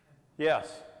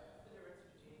 Yes?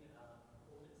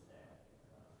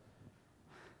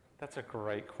 That's a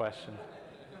great question.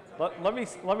 Let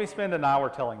me spend an hour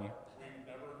telling you. We've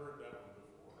never heard that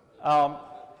one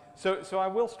before. So I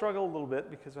will struggle a little bit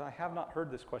because I have not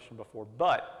heard this question before.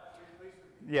 But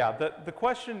yeah, the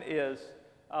question is,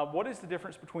 what is the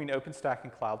difference between OpenStack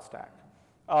and CloudStack?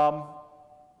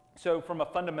 So from a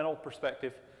fundamental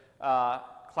perspective,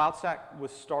 CloudStack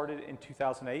was started in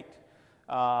 2008.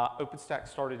 OpenStack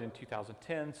started in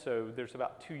 2010, so there's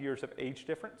about 2 years of age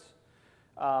difference.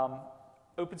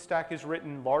 OpenStack is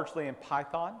written largely in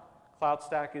Python.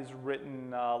 CloudStack is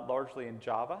written largely in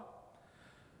Java.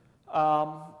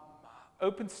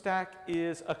 OpenStack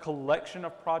is a collection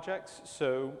of projects.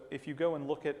 So if you go and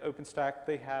look at OpenStack,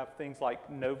 they have things like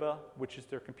Nova, which is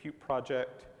their compute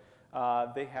project.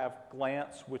 They have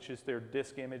Glance, which is their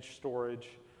disk image storage.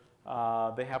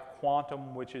 They have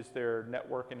Quantum, which is their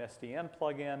network and SDN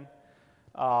plugin.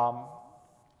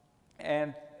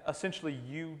 And essentially,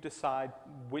 you decide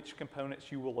which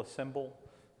components you will assemble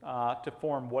to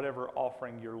form whatever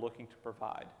offering you're looking to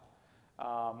provide.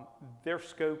 Their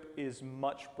scope is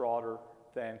much broader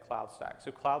than CloudStack.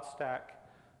 So CloudStack,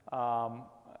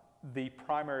 the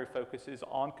primary focus is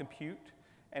on compute,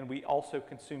 and we also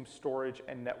consume storage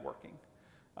and networking.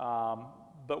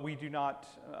 But we do not,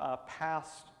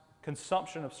 past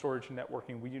consumption of storage and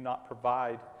networking, we do not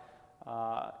provide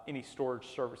any storage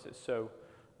services. So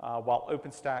while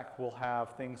OpenStack will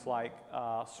have things like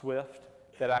Swift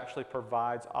that actually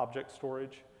provides object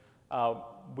storage,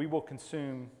 we will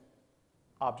consume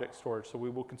object storage. So we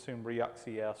will consume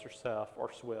ReaxCS or Ceph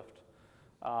or Swift.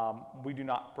 We do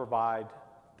not provide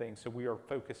things. So we are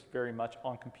focused very much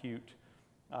on compute.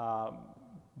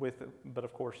 But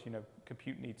of course,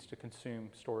 compute needs to consume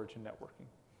storage and networking.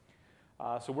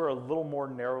 So we're a little more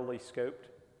narrowly scoped.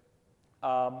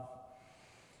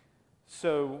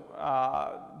 So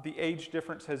the age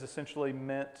difference has essentially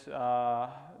meant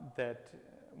that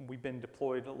we've been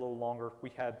deployed a little longer. We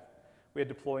had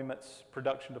deployments,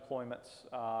 production deployments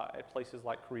at places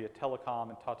like Korea Telecom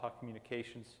and Tata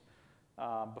Communications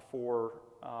before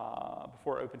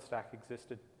OpenStack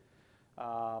existed.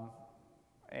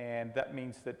 And that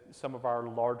means that some of our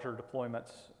larger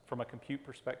deployments from a compute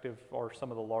perspective are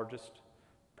some of the largest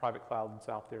private clouds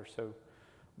out there. So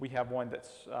we have one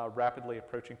that's rapidly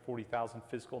approaching 40,000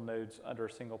 physical nodes under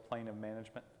a single plane of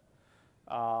management.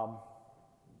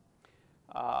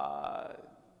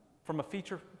 From a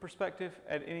feature perspective,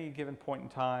 at any given point in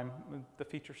time, the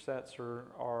feature sets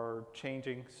are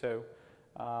changing. So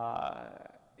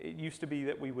it used to be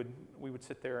that we would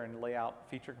sit there and lay out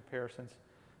feature comparisons.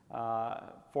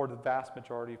 For the vast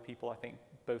majority of people, I think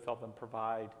both of them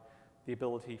provide the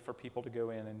ability for people to go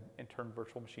in and turn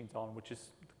virtual machines on, which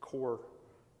is the core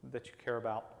that you care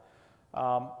about.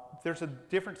 There's a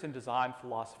difference in design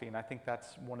philosophy, and I think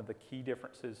that's one of the key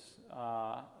differences.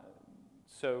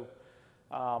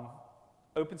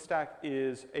 OpenStack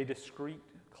is a discrete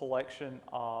collection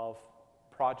of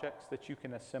projects that you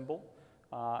can assemble,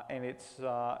 and it's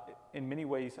in many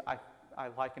ways I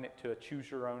liken it to a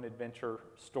choose-your-own-adventure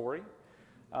story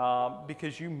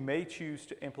because you may choose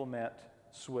to implement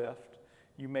Swift.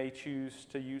 You may choose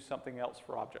to use something else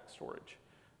for object storage.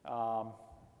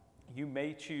 You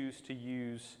may choose to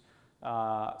use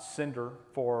Cinder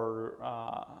for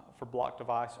block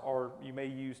device, or you may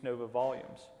use Nova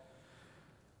Volumes.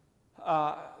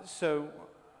 So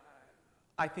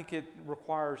I think it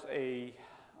requires a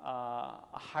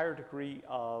higher degree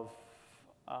of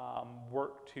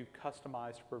work to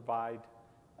customize to provide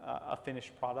a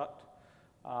finished product.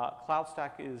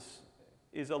 CloudStack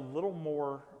is a little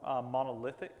more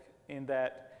monolithic in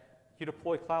that you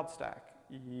deploy CloudStack.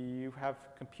 You have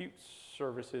compute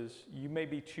services. You may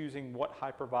be choosing what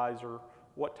hypervisor,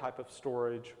 what type of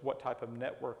storage, what type of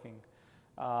networking.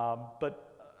 But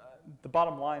the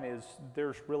bottom line is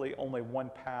there's really only one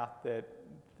path that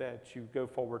you go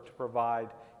forward to provide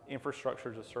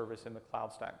infrastructure as a service in the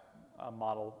CloudStack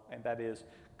model, and that is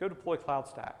go deploy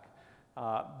CloudStack,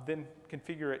 then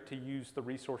configure it to use the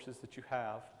resources that you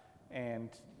have, and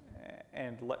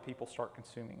let people start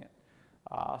consuming it.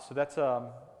 So that's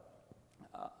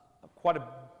quite a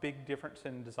big difference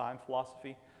in design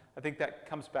philosophy. I think that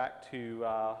comes back to,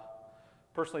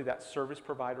 personally, that service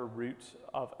provider roots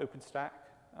of OpenStack,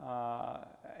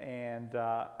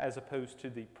 as opposed to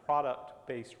the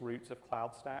product-based roots of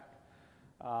Cloudstack.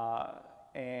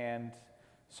 And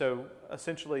so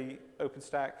essentially,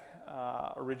 OpenStack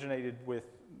originated with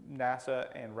NASA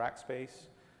and Rackspace,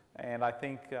 and I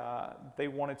think they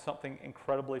wanted something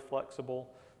incredibly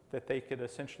flexible that they could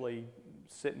essentially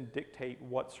sit and dictate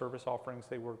what service offerings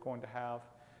they were going to have.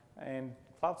 And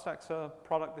Cloudstack's a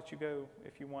product that you go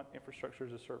if you want infrastructure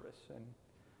as a service. And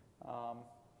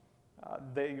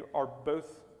they are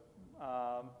both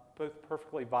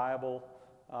perfectly viable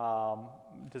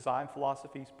design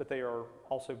philosophies, but they are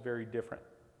also very different.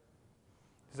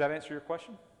 Does that answer your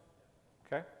question?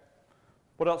 Okay.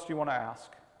 What else do you want to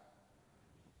ask?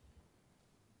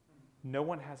 No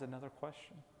one has another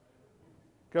question.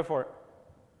 Go for it.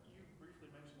 You briefly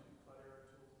mentioned like cloud era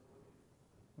tools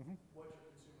that look at what your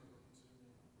consumers are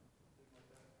consuming, things like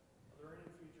that. Are there any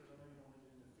features, I know you don't want to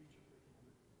get into feature picking,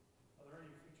 but are there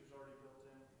any features already built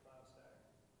in with Cloudstack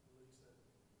release that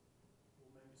will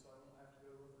make it so I don't have to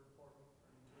go to a third party or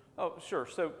any tool? Oh, sure.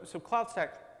 So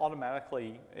Cloudstack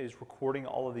automatically is recording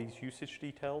all of these usage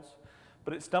details,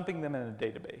 but it's dumping them in a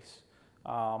database.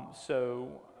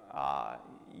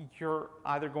 You're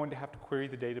either going to have to query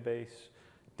the database,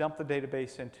 dump the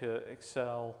database into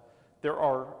Excel. There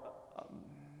are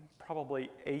probably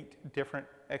 8 different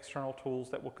external tools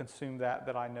that will consume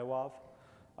that I know of.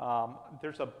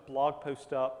 There's a blog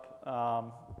post up.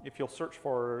 If you'll search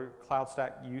for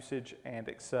Cloudstack usage and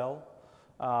Excel,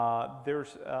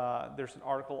 there's an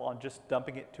article on just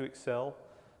dumping it to Excel.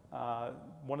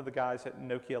 One of the guys at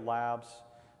Nokia Labs,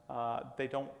 they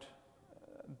don't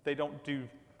do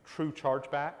true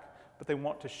chargeback, but they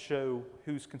want to show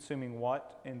who's consuming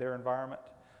what in their environment.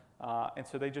 And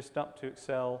so they just dump to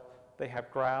Excel. They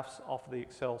have graphs off of the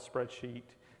Excel spreadsheet,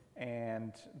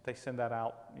 and they send that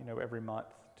out, every month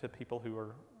to people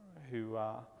to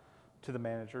the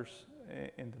managers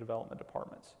in the development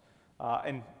departments.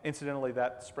 And incidentally,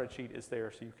 that spreadsheet is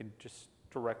there, so you can just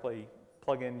directly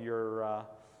plug in the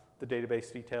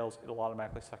database details. It'll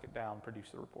automatically suck it down,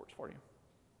 produce the reports for you.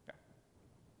 Yeah.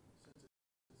 Since it's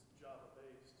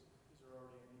Java-based, is there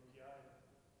already an API that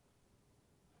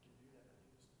can do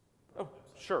that? Oh,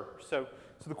 sure. So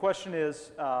the question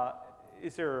is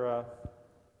there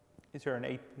an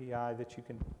API that you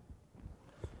can?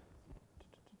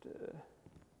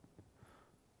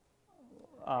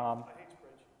 I hate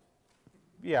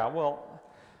spreadsheets. Yeah, well,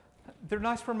 they're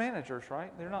nice for managers,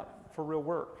 right? They're not for real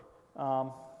work.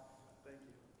 Thank you.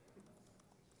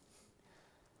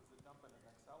 Is it dumping in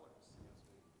Excel or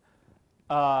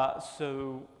CSV?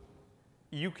 So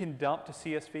you can dump to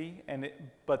CSV,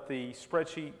 but the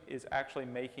spreadsheet is actually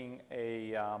making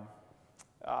a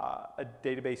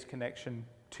database connection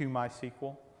to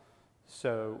MySQL.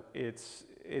 So it's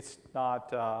not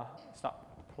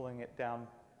pulling it down.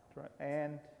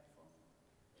 And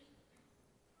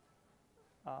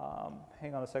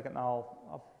hang on a second, and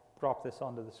I'll drop this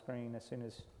onto the screen as soon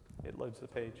as it loads the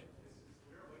page.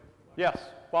 Yes,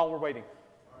 while we're waiting.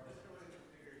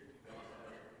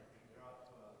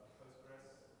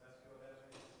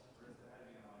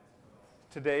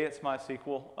 Today it's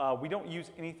MySQL. We don't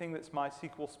use anything that's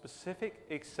MySQL specific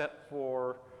except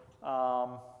for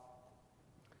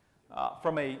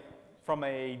from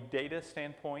a data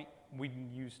standpoint, we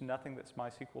use nothing that's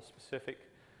MySQL specific,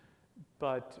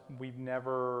 but we've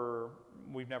never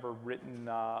written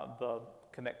the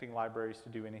connecting libraries to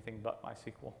do anything but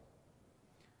MySQL.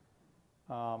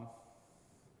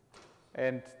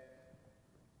 And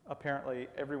apparently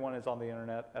everyone is on the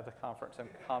internet at the conference, and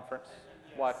conference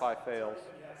Wi-Fi fails.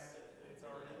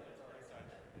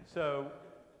 So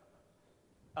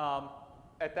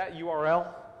at that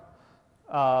URL,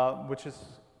 which is,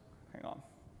 hang on.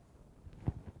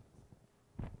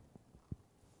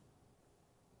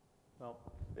 Well,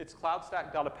 it's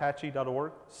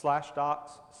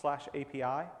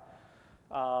cloudstack.apache.org/docs/API.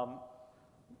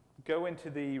 Go into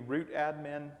the root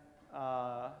admin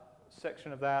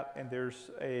section of that, and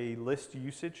there's a list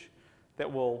usage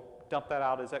that will dump that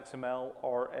out as XML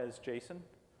or as JSON.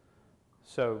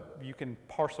 So you can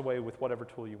parse away with whatever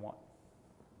tool you want.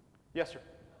 Yes, sir?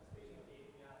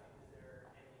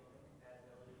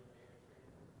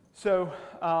 So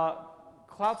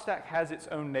Cloudstack has its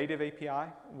own native API,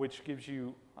 which gives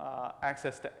you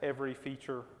access to every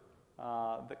feature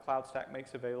that Cloudstack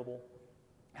makes available.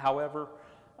 However,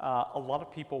 a lot of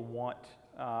people want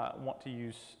to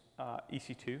use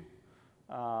EC2.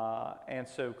 And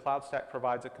so Cloudstack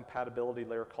provides a compatibility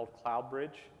layer called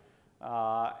CloudBridge.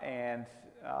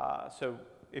 So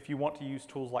if you want to use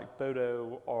tools like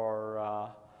Bodo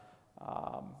or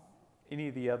any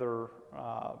of the other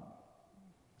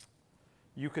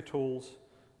Yucca tools,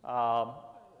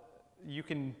 you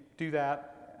can do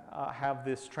that, have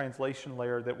this translation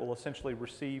layer that will essentially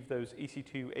receive those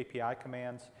EC2 API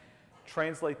commands,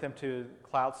 translate them to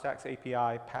Cloudstack's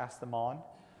API, pass them on.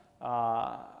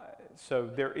 So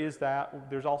there is that.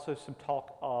 There's also some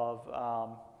talk of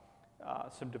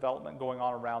some development going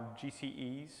on around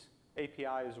GCE's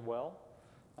API as well.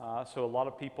 So a lot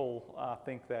of people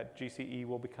think that GCE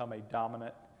will become a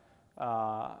dominant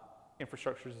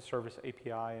infrastructure as a service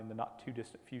API in the not too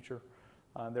distant future.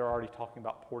 They're already talking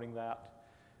about porting that.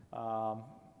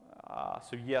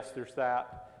 So yes, there's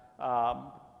that.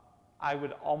 I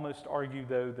would almost argue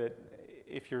though that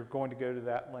if you're going to go to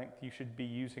that length, you should be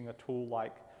using a tool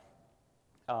like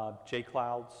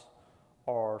JClouds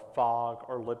or Fog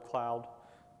or libcloud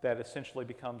that essentially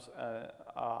becomes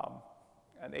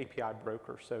an API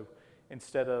broker. So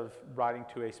instead of writing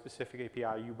to a specific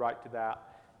API, you write to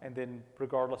that, and then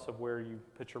regardless of where you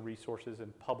put your resources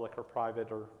in public or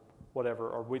private or whatever,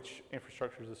 or which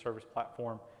infrastructure as a service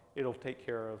platform, it'll take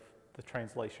care of the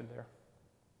translation there.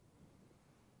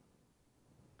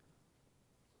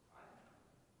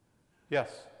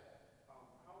 Yes?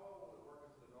 How well will it work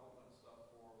as development stuff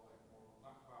for like more,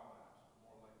 not cloud apps, but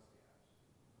more legacy apps?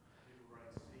 People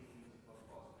write C,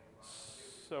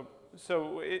 C++,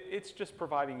 So it's just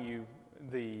providing you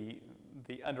the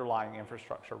underlying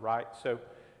infrastructure, right? So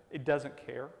it doesn't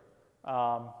care.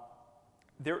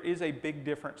 There is a big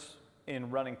difference in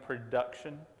running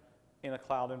production in a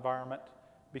cloud environment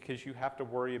because you have to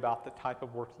worry about the type of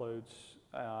workloads.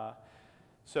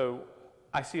 So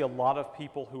I see a lot of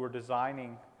people who are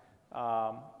designing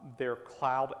their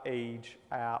cloud age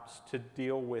apps to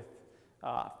deal with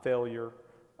failure,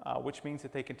 which means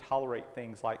that they can tolerate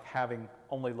things like having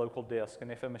only local disk,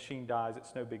 and if a machine dies,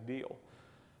 it's no big deal.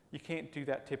 You can't do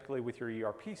that typically with your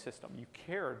ERP system. You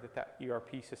care that that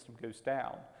ERP system goes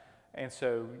down. And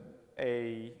so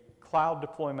a cloud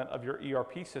deployment of your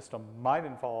ERP system might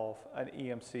involve an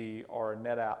EMC or a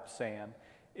NetApp SAN.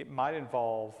 It might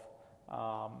involve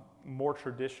more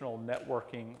traditional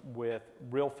networking with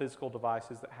real physical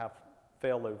devices that have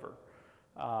failover.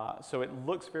 So it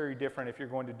looks very different if you're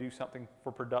going to do something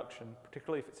for production,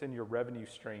 particularly if it's in your revenue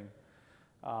stream,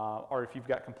 or if you've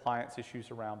got compliance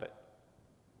issues around it.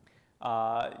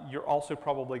 You're also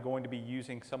probably going to be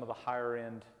using some of the higher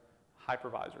end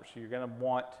hypervisors. So you're going to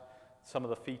want some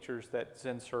of the features that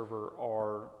XenServer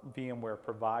or VMware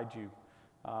provide you.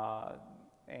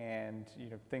 And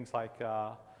things like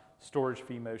storage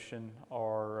vMotion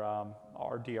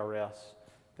or DRS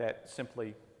that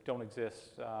simply don't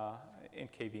exist in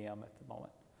KVM at the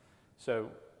moment.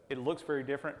 So it looks very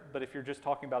different, but if you're just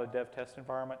talking about a dev test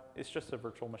environment, it's just a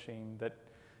virtual machine that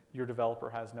your developer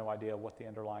has no idea what the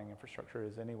underlying infrastructure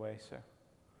is anyway, so,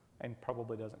 and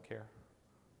probably doesn't care.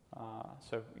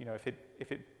 So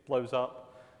if it blows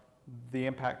up, the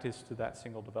impact is to that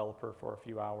single developer for a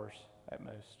few hours at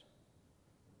most.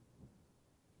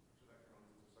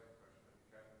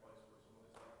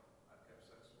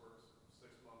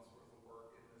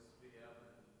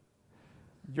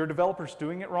 Your developer's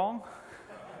doing it wrong.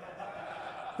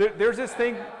 There's this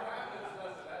thing.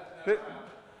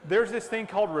 There's this thing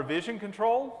called revision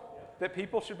control that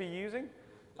people should be using.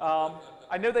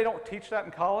 I know they don't teach that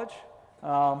in college,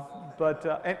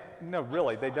 but no,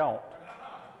 really, they don't.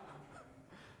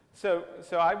 So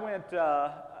I went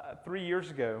 3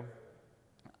 years ago.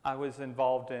 I was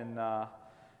involved in a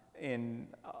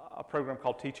program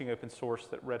called Teaching Open Source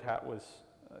that Red Hat was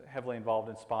heavily involved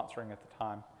in sponsoring at the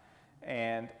time.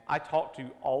 And I talked to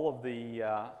all of the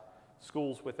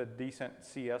schools with a decent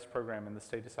CS program in the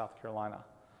state of South Carolina.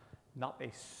 Not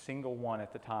a single one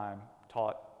at the time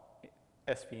taught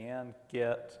SVN,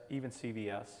 Git, even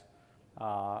CVS.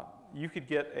 You could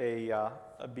get a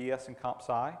BS in Comp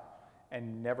Sci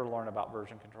and never learn about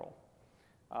version control,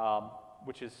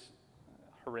 which is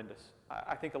horrendous.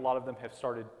 I think a lot of them have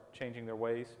started changing their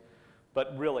ways,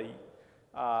 but really,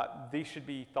 these should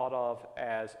be thought of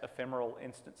as ephemeral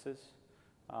instances.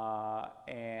 I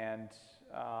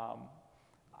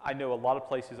know a lot of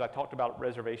places, I talked about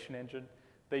Reservation Engine,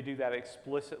 they do that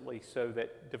explicitly so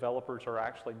that developers are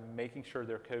actually making sure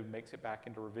their code makes it back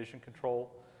into revision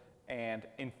control and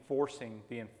enforcing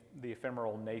the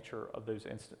ephemeral nature of those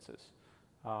instances.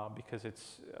 Because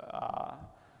it's,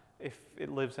 if it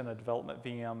lives in a development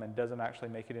VM and doesn't actually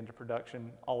make it into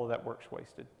production, all of that work's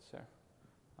wasted. So.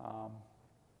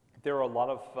 There are a lot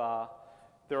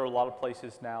of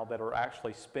places now that are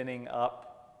actually spinning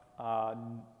up.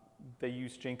 They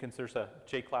use Jenkins. There's a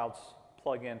JClouds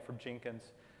plugin for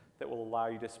Jenkins that will allow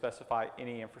you to specify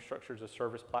any infrastructure as a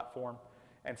service platform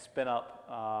and spin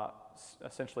up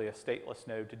essentially a stateless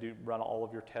node to run all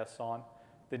of your tests on,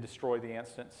 then destroy the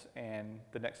instance, and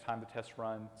the next time the test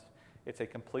runs, it's a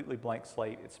completely blank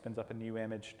slate. It spins up a new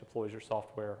image, deploys your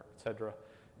software, etc.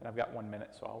 And I've got 1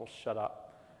 minute, so I will shut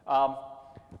up.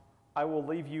 I will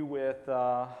leave you with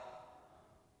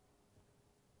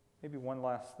maybe one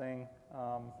last thing.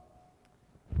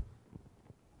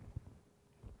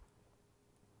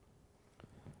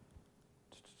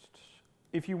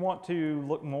 If you want to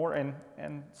look more, and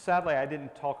sadly I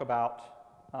didn't talk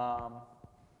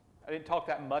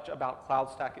that much about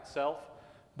Cloudstack itself,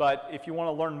 but if you want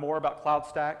to learn more about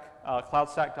Cloudstack,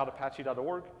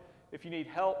 cloudstack.apache.org. If you need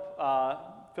help,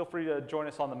 feel free to join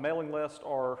us on the mailing list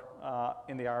or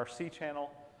in the IRC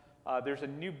channel. There's a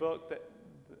new book that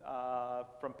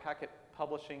from Packet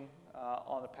Publishing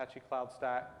on Apache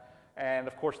Cloudstack, and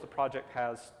of course the project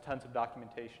has tons of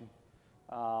documentation.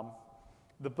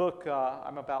 The book,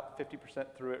 I'm about 50%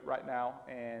 through it right now,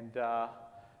 and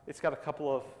it's got a couple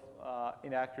of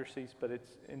inaccuracies, but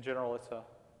in general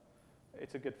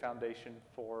it's a good foundation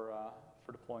for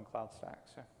deploying Cloudstack.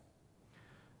 So.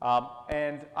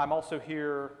 And I'm also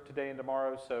here today and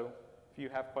tomorrow, so if you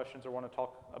have questions or want to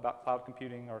talk about cloud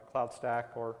computing or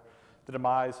Cloudstack or the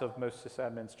demise of most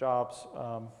sysadmins' jobs,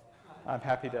 I'm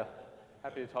happy to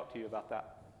talk to you about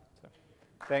that. So,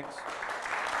 thanks.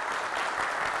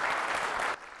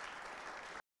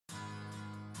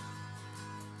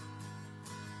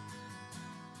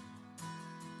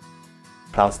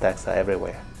 Cloudstacks are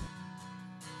everywhere.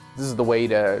 This is the way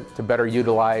to better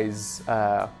utilize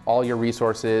all your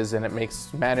resources, and it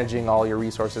makes managing all your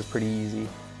resources pretty easy.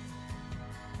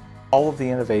 All of the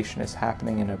innovation is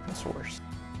happening in open source.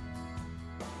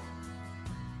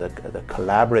 The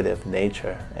collaborative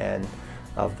nature and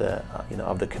of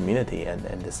the community,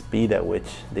 and the speed at which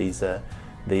these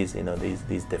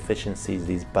deficiencies,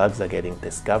 these bugs are getting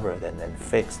discovered and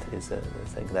fixed is a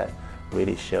thing that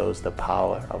really shows the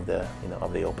power of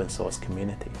the open source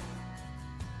community.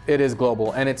 It is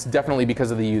global, and it's definitely because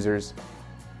of the users.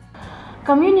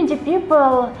 Community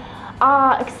people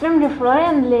are extremely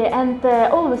friendly and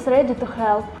always ready to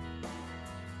help.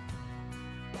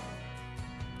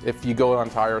 If you go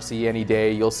onto IRC any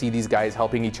day, you'll see these guys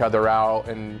helping each other out,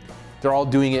 and they're all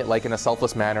doing it like in a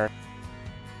selfless manner.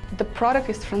 The product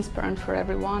is transparent for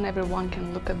everyone. Everyone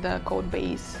can look at the code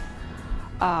base.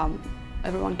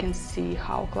 Everyone can see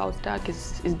how Cloudstack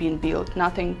is being built.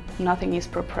 Nothing is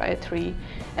proprietary.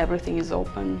 Everything is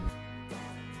open.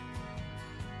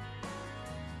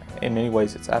 In many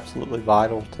ways, it's absolutely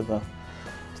vital to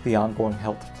the ongoing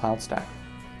health of Cloudstack.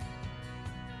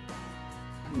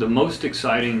 The most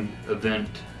exciting event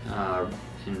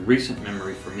in recent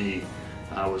memory for me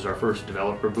was our first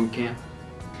developer boot camp.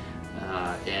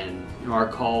 And our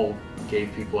call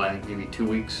gave people, I think, maybe 2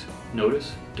 weeks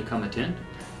notice to come attend.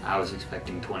 I was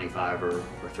expecting 25 or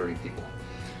 30 people.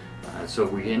 So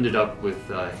we ended up with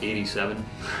 87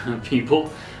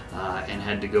 people and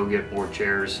had to go get more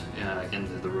chairs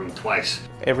into the room twice.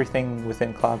 Everything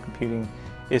within cloud computing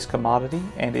is commodity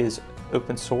and is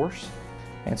open source.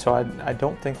 And so I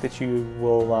don't think that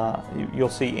you'll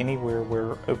see anywhere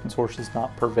where open source is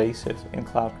not pervasive in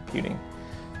cloud computing.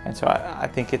 And so I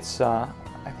think it's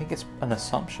an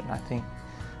assumption. I think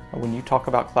when you talk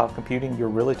about cloud computing, you're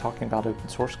really talking about open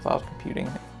source cloud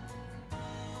computing.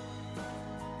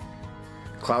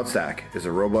 Cloudstack is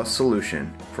a robust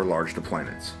solution for large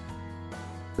deployments.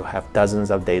 You have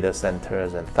dozens of data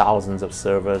centers and thousands of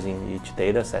servers in each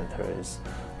data center.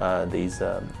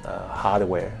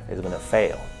 Hardware is going to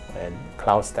fail, and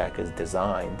Cloudstack is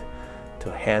designed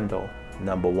to handle,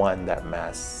 number one, that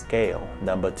mass scale.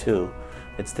 Number two,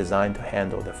 it's designed to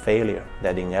handle the failure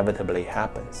that inevitably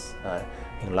happens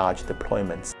in large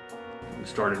deployments. We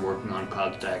started working on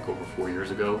Cloudstack over 4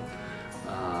 years ago,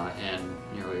 and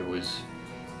it was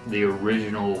the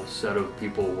original set of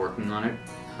people working on it.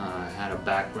 Had a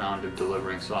background of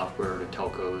delivering software to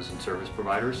telcos and service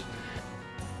providers.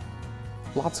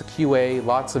 Lots of QA,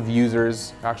 lots of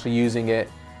users actually using it.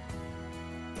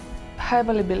 High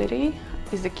availability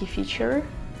is the key feature.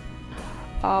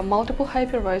 Multiple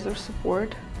hypervisor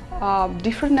support,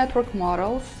 different network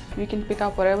models. You can pick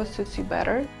up whatever suits you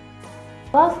better.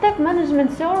 Cloudstack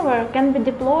management server can be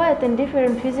deployed in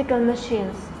different physical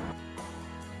machines.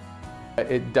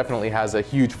 It definitely has a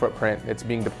huge footprint. It's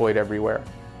being deployed everywhere.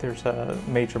 There's a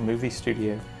major movie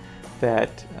studio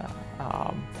that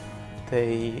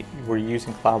they were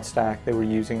using Cloudstack. They were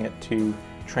using it to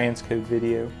transcode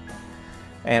video,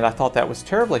 and I thought that was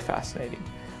terribly fascinating.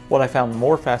 What I found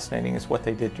more fascinating is what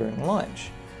they did during lunch.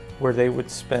 where they would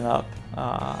spin up,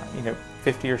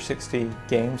 50 or 60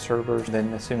 game servers.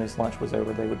 Then as soon as lunch was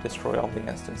over, they would destroy all the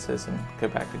instances and go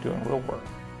back to doing real work.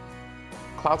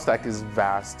 Cloudstack is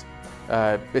vast.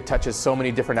 It touches so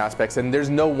many different aspects, and there's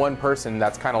no one person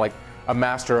that's kind of like a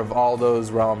master of all those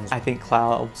realms. I think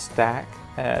Cloudstack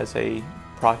as a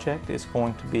project is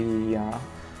going to be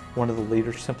one of the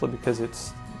leaders, simply because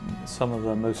it's some of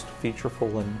the most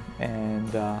featureful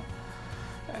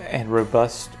and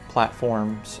robust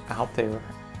platforms out there.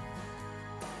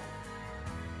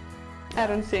 I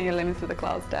don't see any limits to the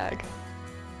Cloudstack.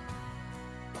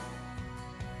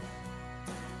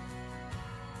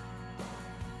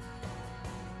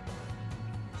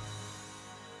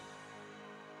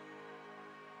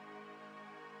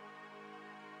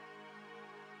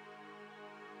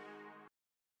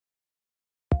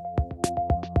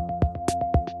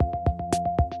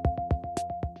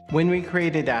 When we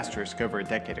created Asterisk over a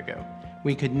decade ago,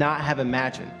 we could not have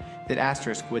imagined that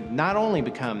Asterisk would not only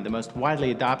become the most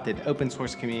widely adopted open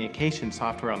source communication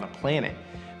software on the planet,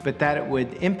 but that it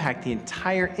would impact the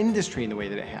entire industry in the way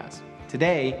that it has.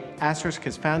 Today, Asterisk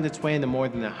has found its way into more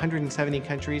than 170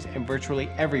 countries and virtually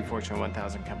every Fortune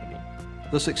 1000 company.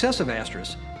 The success of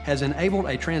Asterisk has enabled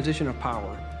a transition of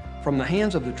power from the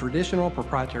hands of the traditional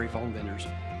proprietary phone vendors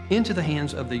into the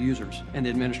hands of the users and the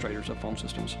administrators of phone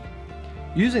systems.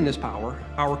 Using this power,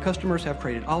 our customers have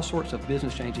created all sorts of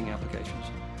business-changing applications,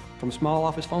 from small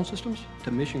office phone systems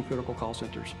to mission-critical call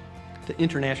centers to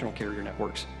international carrier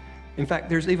networks. In fact,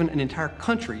 there's even an entire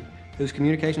country whose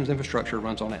communications infrastructure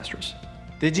runs on Asterisk.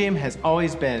 Digium has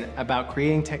always been about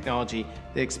creating technology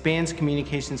that expands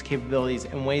communications capabilities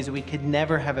in ways that we could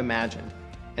never have imagined.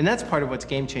 And that's part of what's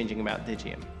game-changing about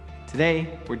Digium.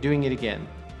 Today, we're doing it again,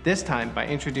 this time by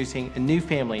introducing a new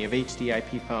family of HD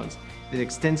IP phones that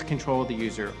extends control of the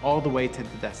user all the way to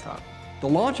the desktop. The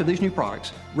launch of these new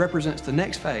products represents the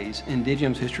next phase in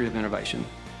Digium's history of innovation.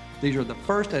 These are the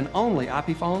first and only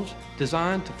IP phones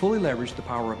designed to fully leverage the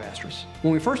power of Asterisk.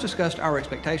 When we first discussed our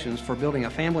expectations for building a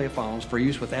family of phones for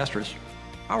use with Asterisk,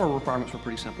 our requirements were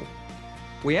pretty simple.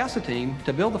 We asked the team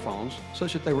to build the phones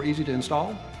such that they were easy to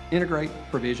install, integrate,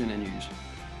 provision, and use.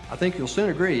 I think you'll soon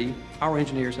agree our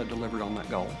engineers have delivered on that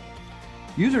goal.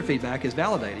 User feedback is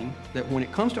validating that when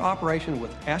it comes to operation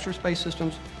with Asterisk-based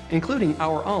systems, including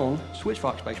our own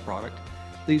SwitchVox-based product,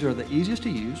 these are the easiest to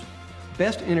use,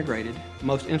 best integrated,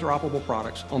 most interoperable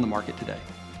products on the market today.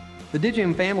 The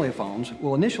Digium family of phones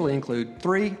will initially include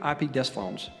 3 IP desk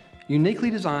phones, uniquely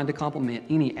designed to complement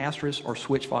any Asterisk or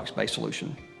SwitchVox-based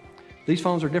solution. These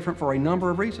phones are different for a number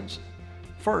of reasons.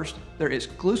 First, they're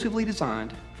exclusively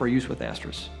designed for use with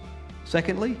Asterisk.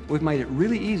 Secondly, we've made it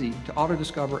really easy to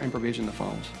auto-discover and provision the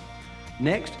phones.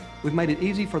 Next, we've made it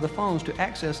easy for the phones to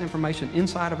access information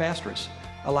inside of Asterisk,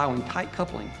 allowing tight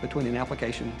coupling between an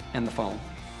application and the phone.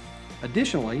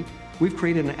 Additionally, we've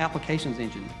created an applications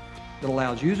engine that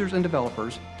allows users and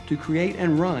developers to create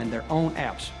and run their own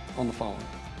apps on the phone.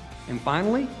 And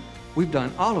finally, we've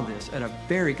done all of this at a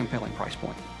very compelling price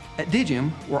point. At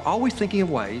Digium, we're always thinking of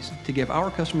ways to give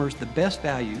our customers the best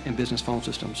value in business phone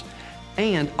systems,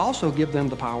 and also give them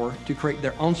the power to create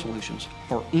their own solutions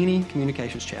for any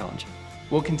communications challenge.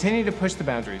 We'll continue to push the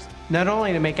boundaries, not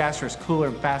only to make Asterisk cooler,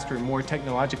 faster, and more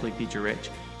technologically feature-rich,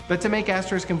 but to make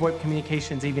Asterisk and VoIP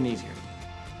communications even easier.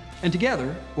 And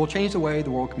together, we'll change the way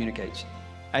the world communicates.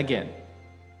 Again.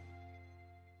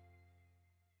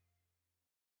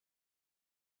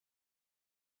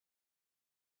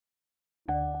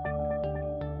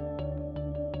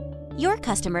 Your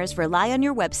customers rely on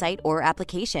your website or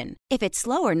application. If it's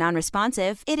slow or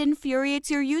non-responsive, it infuriates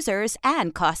your users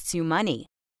and costs you money.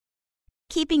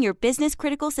 Keeping your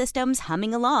business-critical systems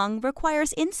humming along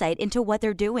requires insight into what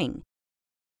they're doing.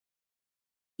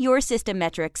 Your system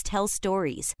metrics tell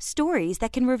stories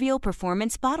that can reveal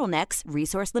performance bottlenecks,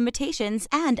 resource limitations,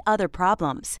 and other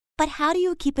problems. But how do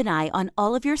you keep an eye on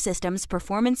all of your system's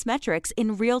performance metrics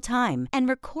in real time and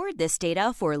record this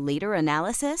data for later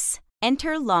analysis?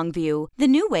 Enter Longview, the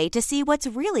new way to see what's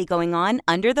really going on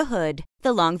under the hood.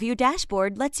 The Longview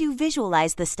dashboard lets you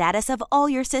visualize the status of all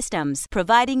your systems,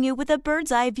 providing you with a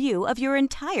bird's-eye view of your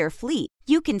entire fleet.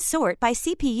 You can sort by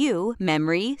CPU,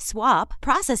 memory, swap,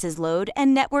 processes load,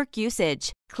 and network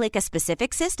usage. Click a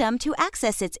specific system to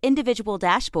access its individual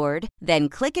dashboard, then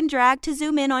click and drag to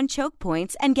zoom in on choke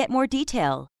points and get more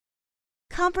detail.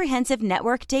 Comprehensive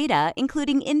network data,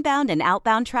 including inbound and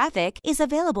outbound traffic, is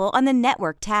available on the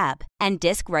Network tab, and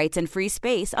disk writes and free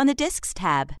space on the Disks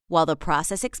tab, while the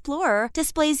Process Explorer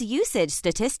displays usage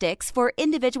statistics for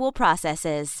individual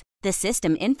processes. The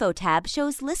System Info tab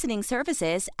shows listening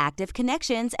services, active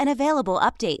connections, and available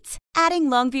updates. Adding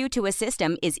Longview to a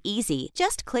system is easy.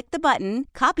 Just click the button,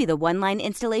 copy the one-line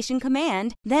installation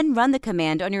command, then run the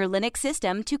command on your Linux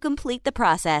system to complete the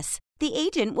process. The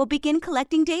agent will begin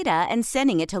collecting data and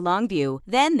sending it to Longview.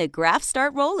 Then the graphs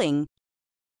start rolling.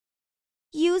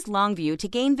 Use Longview to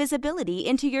gain visibility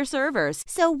into your servers,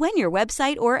 so when your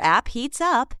website or app heats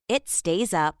up, it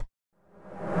stays up.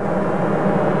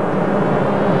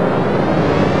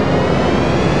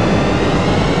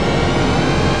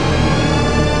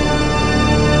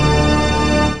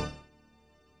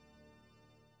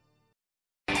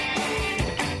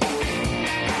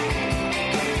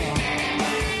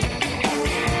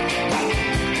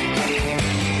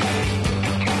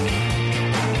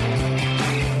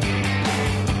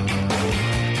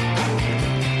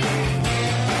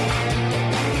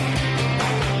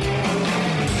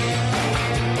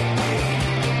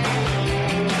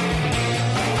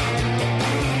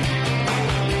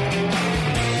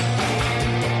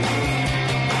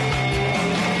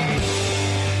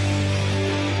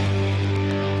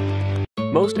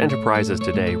 Most enterprises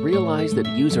today realize that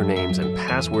usernames and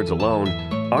passwords alone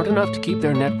aren't enough to keep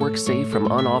their network safe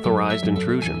from unauthorized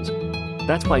intrusions.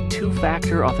 That's why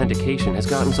two-factor authentication has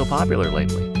gotten so popular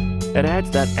lately. It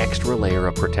adds that extra layer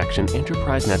of protection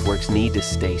enterprise networks need to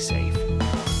stay safe.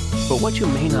 But what you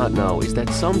may not know is that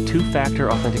some two-factor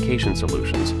authentication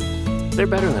solutions, they're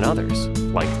better than others,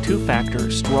 like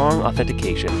two-factor strong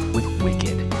authentication with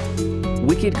Wicked.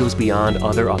 Wicked goes beyond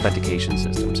other authentication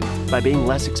systems by being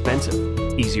less expensive,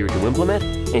 easier to implement,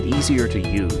 and easier to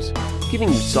use, giving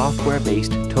you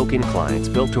software-based token clients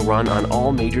built to run on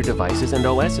all major devices and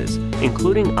OSs,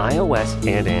 including iOS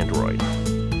and Android.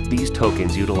 These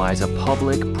tokens utilize a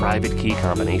public-private key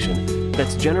combination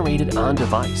that's generated on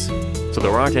device, so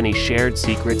there aren't any shared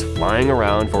secrets flying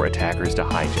around for attackers to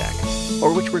hijack,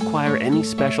 or which require any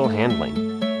special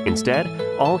handling. Instead,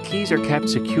 all keys are kept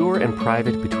secure and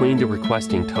private between the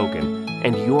requesting token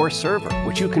and your server,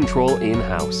 which you control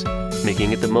in-house,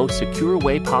 making it the most secure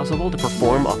way possible to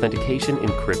perform authentication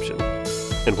encryption.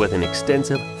 And with an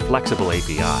extensive, flexible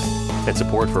API and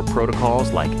support for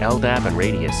protocols like LDAP and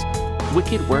Radius,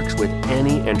 Wicked works with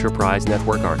any enterprise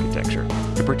network architecture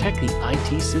to protect the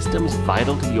IT systems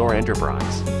vital to your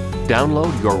enterprise.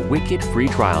 Download your Wicked free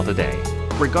trial today,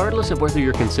 regardless of whether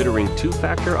you're considering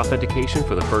two-factor authentication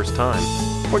for the first time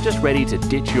or just ready to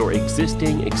ditch your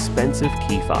existing expensive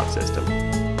key fob system.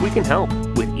 We can help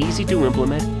with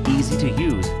easy-to-implement,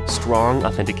 easy-to-use, strong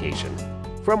authentication.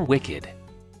 From Wicked.